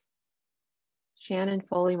teenagers. Shannon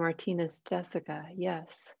Foley Martinez, Jessica,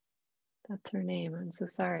 yes, that's her name. I'm so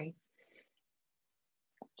sorry.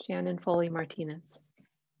 Shannon Foley Martinez.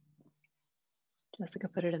 Jessica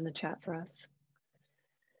put it in the chat for us.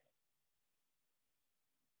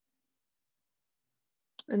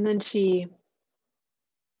 And then she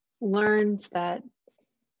learns that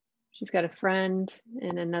she's got a friend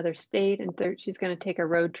in another state, and she's going to take a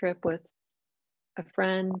road trip with a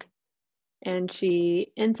friend. And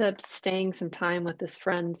she ends up staying some time with this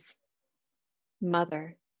friend's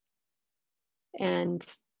mother. And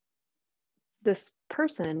this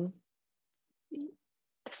person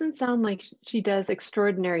doesn't sound like she does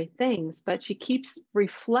extraordinary things, but she keeps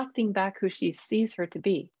reflecting back who she sees her to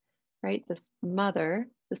be, right? This mother,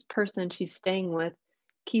 this person she's staying with,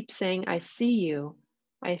 keeps saying, I see you,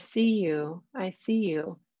 I see you, I see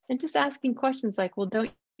you. And just asking questions like, well,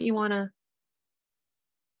 don't you want to,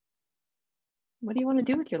 what do you want to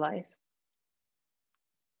do with your life?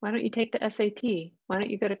 Why don't you take the SAT? Why don't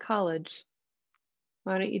you go to college?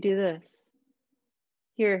 Why don't you do this?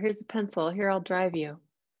 Here's a pencil. Here, I'll drive you.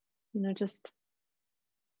 You know, just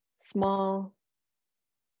small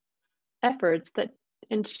efforts that,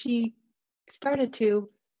 and she started to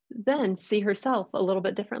then see herself a little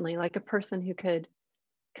bit differently, like a person who could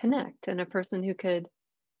connect and a person who could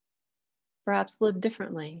perhaps live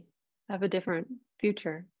differently, have a different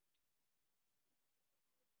future.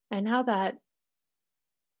 And how that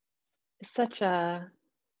is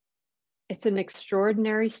it's an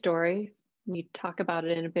extraordinary story. You talk about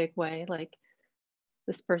it in a big way, like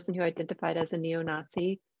this person who identified as a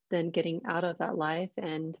neo-Nazi, then getting out of that life.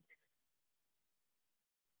 And,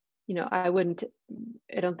 you know, I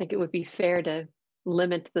don't think it would be fair to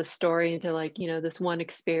limit the story into like, you know, this one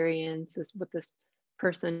experience is with this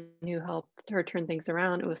person who helped her turn things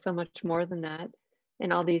around. It was so much more than that,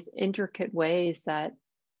 in all these intricate ways that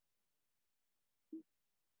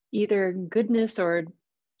either goodness or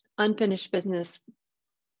unfinished business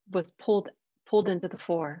was pulled into the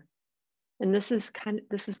fore. And this is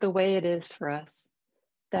the way it is for us,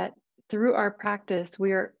 that through our practice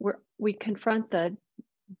we confront the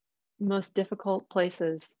most difficult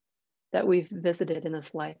places that we've visited in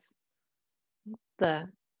this life,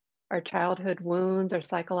 our childhood wounds, our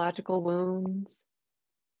psychological wounds.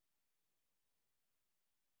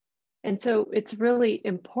 And so it's really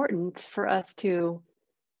important for us to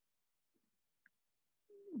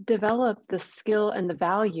develop the skill and the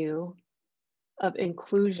value of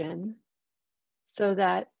inclusion so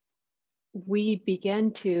that we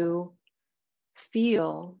begin to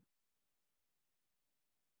feel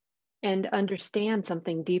and understand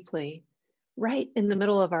something deeply right in the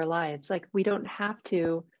middle of our lives. Like we don't have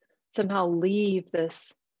to somehow leave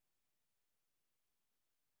this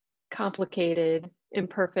complicated,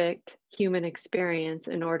 imperfect human experience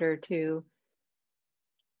in order to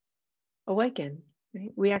awaken.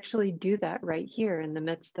 Right? We actually do that right here in the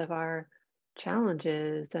midst of our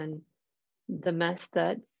challenges and the mess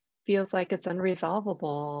that feels like it's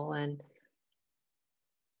unresolvable.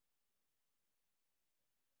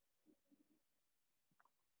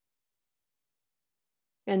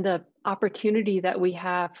 And the opportunity that we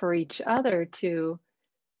have for each other to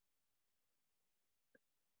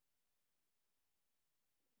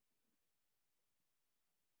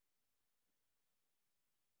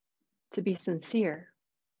be sincere.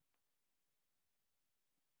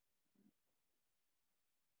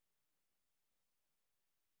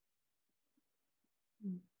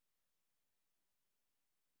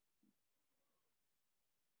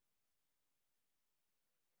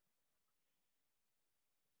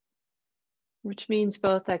 Which means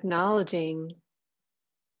both acknowledging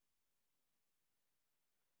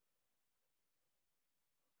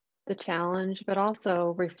the challenge, but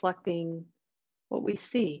also reflecting what we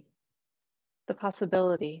see, the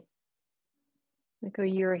possibility. Like, oh,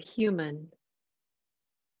 you're a human.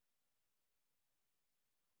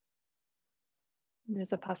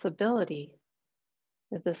 There's a possibility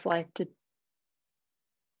of this life to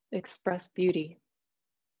express beauty.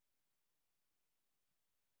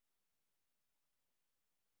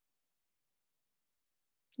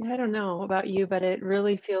 I don't know about you, but it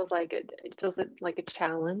really feels like it feels like a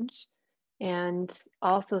challenge, and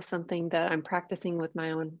also something that I'm practicing with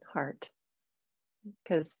my own heart.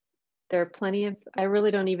 Because there are plenty of, I really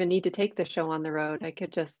don't even need to take the show on the road. I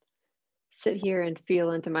could just sit here and feel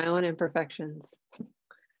into my own imperfections.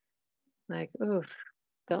 Like, oof,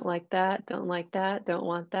 don't like that, don't like that, don't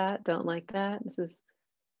want that, don't like that. This is,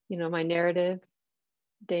 you know, my narrative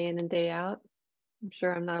day in and day out. I'm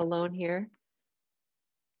sure I'm not alone here.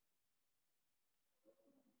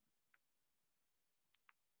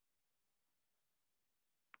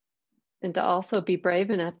 And to also be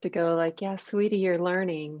brave enough to go like, yeah, sweetie, you're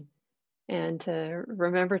learning. And to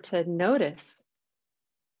remember to notice,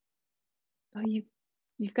 oh,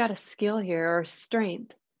 you've got a skill here or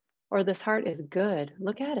strength, or this heart is good.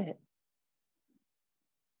 Look at it.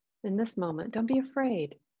 In this moment, don't be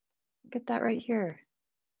afraid. Get that right here.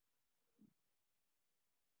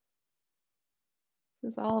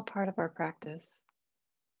 This is all a part of our practice.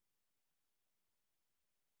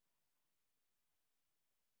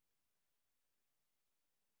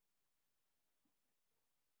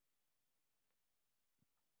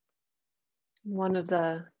 One of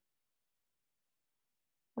a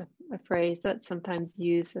phrase that's sometimes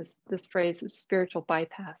used is this phrase of spiritual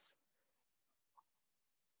bypass.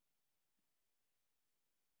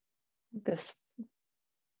 This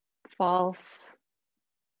false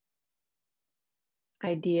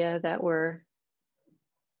idea that we're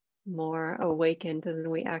more awakened than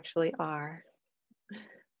we actually are.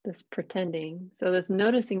 This pretending. So this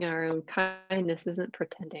noticing our own kindness isn't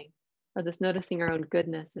pretending, or this noticing our own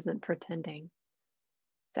goodness isn't pretending.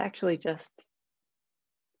 It's actually just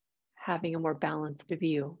having a more balanced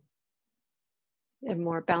view, a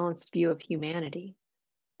more balanced view of humanity,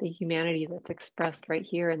 the humanity that's expressed right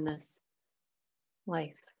here in this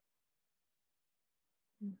life.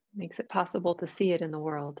 Makes it possible to see it in the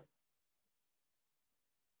world.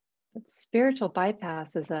 But spiritual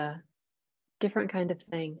bypass is a different kind of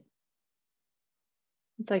thing.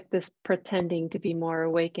 It's like this pretending to be more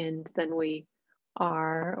awakened than we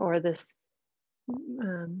are, or this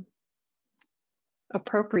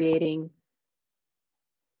appropriating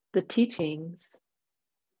the teachings.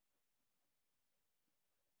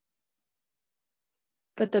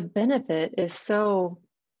 But the benefit is so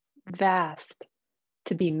vast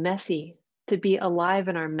to be messy, to be alive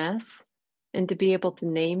in our mess, and to be able to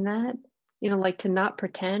name that, like to not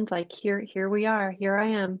pretend, like here we are, here I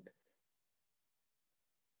am.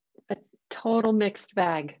 A total mixed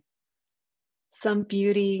bag. Some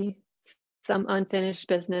beauty, some unfinished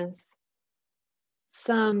business,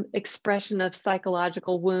 some expression of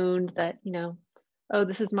psychological wound that, oh,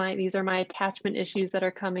 these are my attachment issues that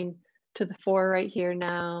are coming to the fore right here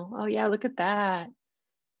now. Oh yeah, look at that.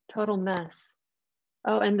 Total mess.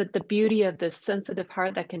 Oh, and the beauty of this sensitive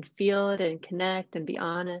heart that can feel it and connect and be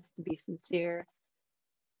honest and be sincere.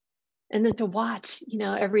 And then to watch,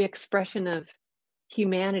 every expression of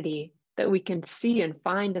humanity that we can see and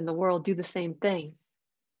find in the world do the same thing.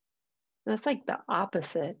 That's like the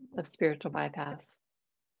opposite of spiritual bypass.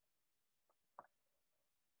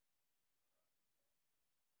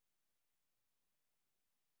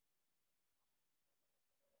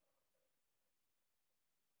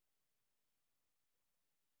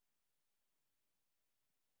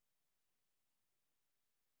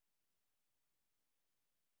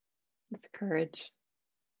 It's courage.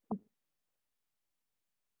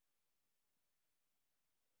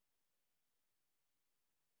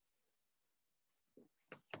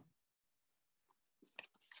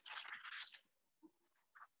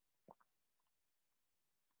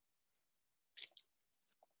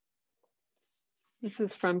 This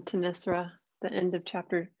is from Tanisra, the end of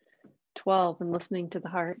chapter 12, and listening to the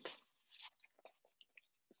heart.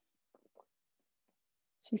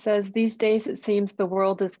 She says, these days it seems the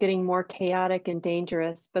world is getting more chaotic and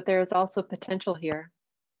dangerous, but there is also potential here.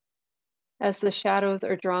 As the shadows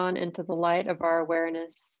are drawn into the light of our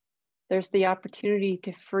awareness, there's the opportunity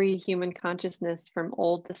to free human consciousness from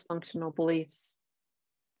old dysfunctional beliefs.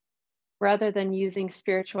 Rather than using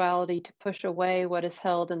spirituality to push away what is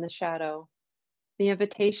held in the shadow, the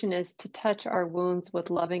invitation is to touch our wounds with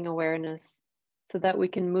loving awareness so that we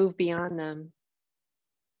can move beyond them.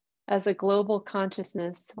 As a global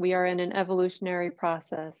consciousness, we are in an evolutionary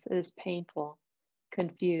process. It is painful,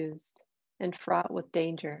 confused, and fraught with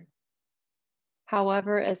danger.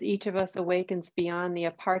 However, as each of us awakens beyond the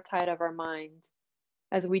apartheid of our mind,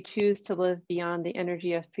 as we choose to live beyond the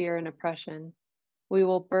energy of fear and oppression, we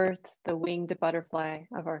will birth the winged butterfly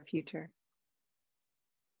of our future.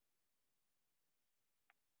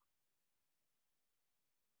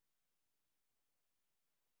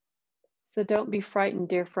 So don't be frightened,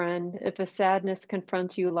 dear friend, if a sadness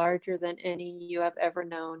confronts you larger than any you have ever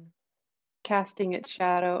known, casting its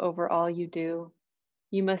shadow over all you do.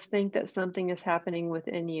 You must think that something is happening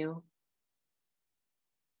within you.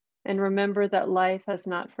 And remember that life has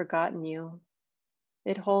not forgotten you.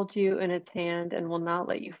 It holds you in its hand and will not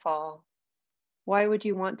let you fall. Why would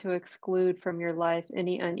you want to exclude from your life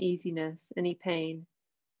any uneasiness, any pain,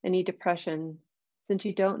 any depression, since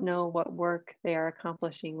you don't know what work they are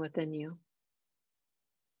accomplishing within you?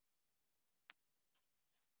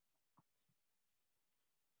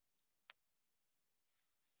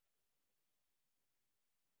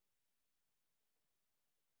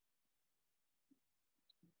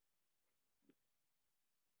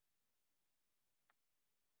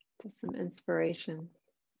 Just some inspiration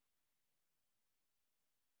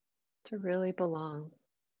to really belong.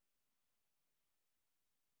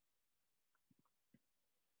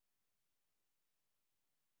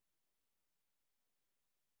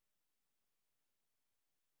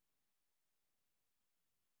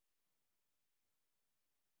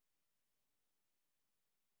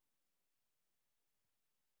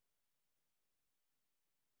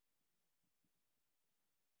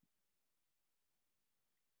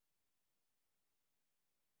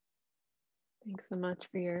 Thanks so much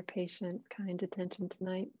for your patient, kind attention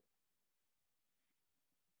tonight.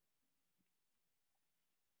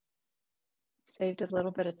 Saved a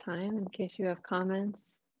little bit of time in case you have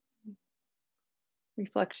comments,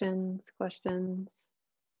 reflections, questions,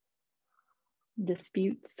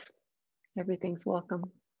 disputes. Everything's welcome.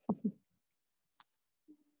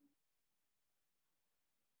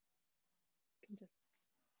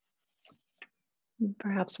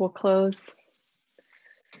 Perhaps we'll close.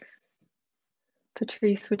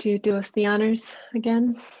 Patrice, would you do us the honors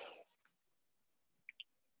again?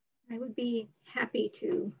 I would be happy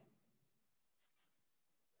to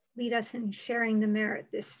lead us in sharing the merit,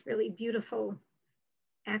 this really beautiful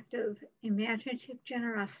act of imaginative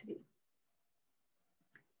generosity.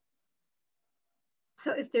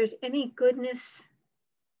 So if there's any goodness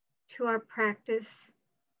to our practice,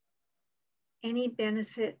 any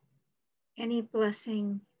benefit, any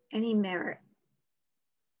blessing, any merit,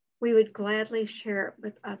 we would gladly share it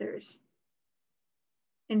with others.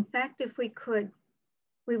 In fact, if we could,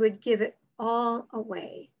 we would give it all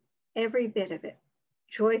away, every bit of it,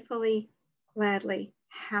 joyfully, gladly,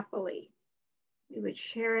 happily. We would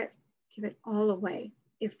share it, give it all away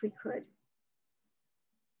if we could.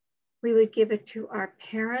 We would give it to our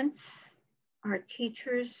parents, our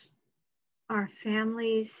teachers, our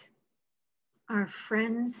families, our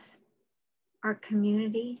friends, our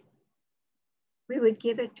community. We would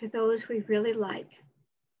give it to those we really like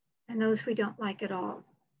and those we don't like at all.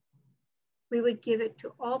 We would give it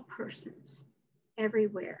to all persons,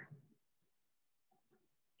 everywhere.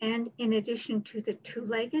 And in addition to the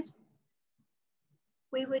two-legged,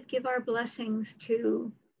 we would give our blessings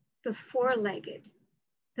to the four-legged,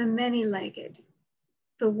 the many-legged,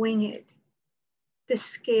 the winged, the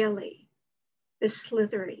scaly, the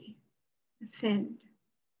slithery, the finned.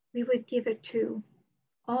 We would give it to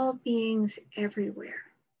all beings everywhere.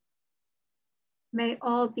 May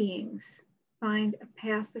all beings find a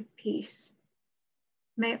path of peace.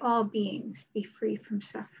 May all beings be free from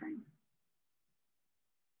suffering.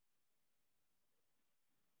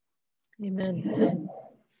 Amen.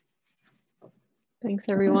 Thanks,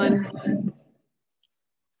 everyone.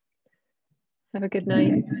 Have a good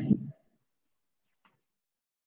night.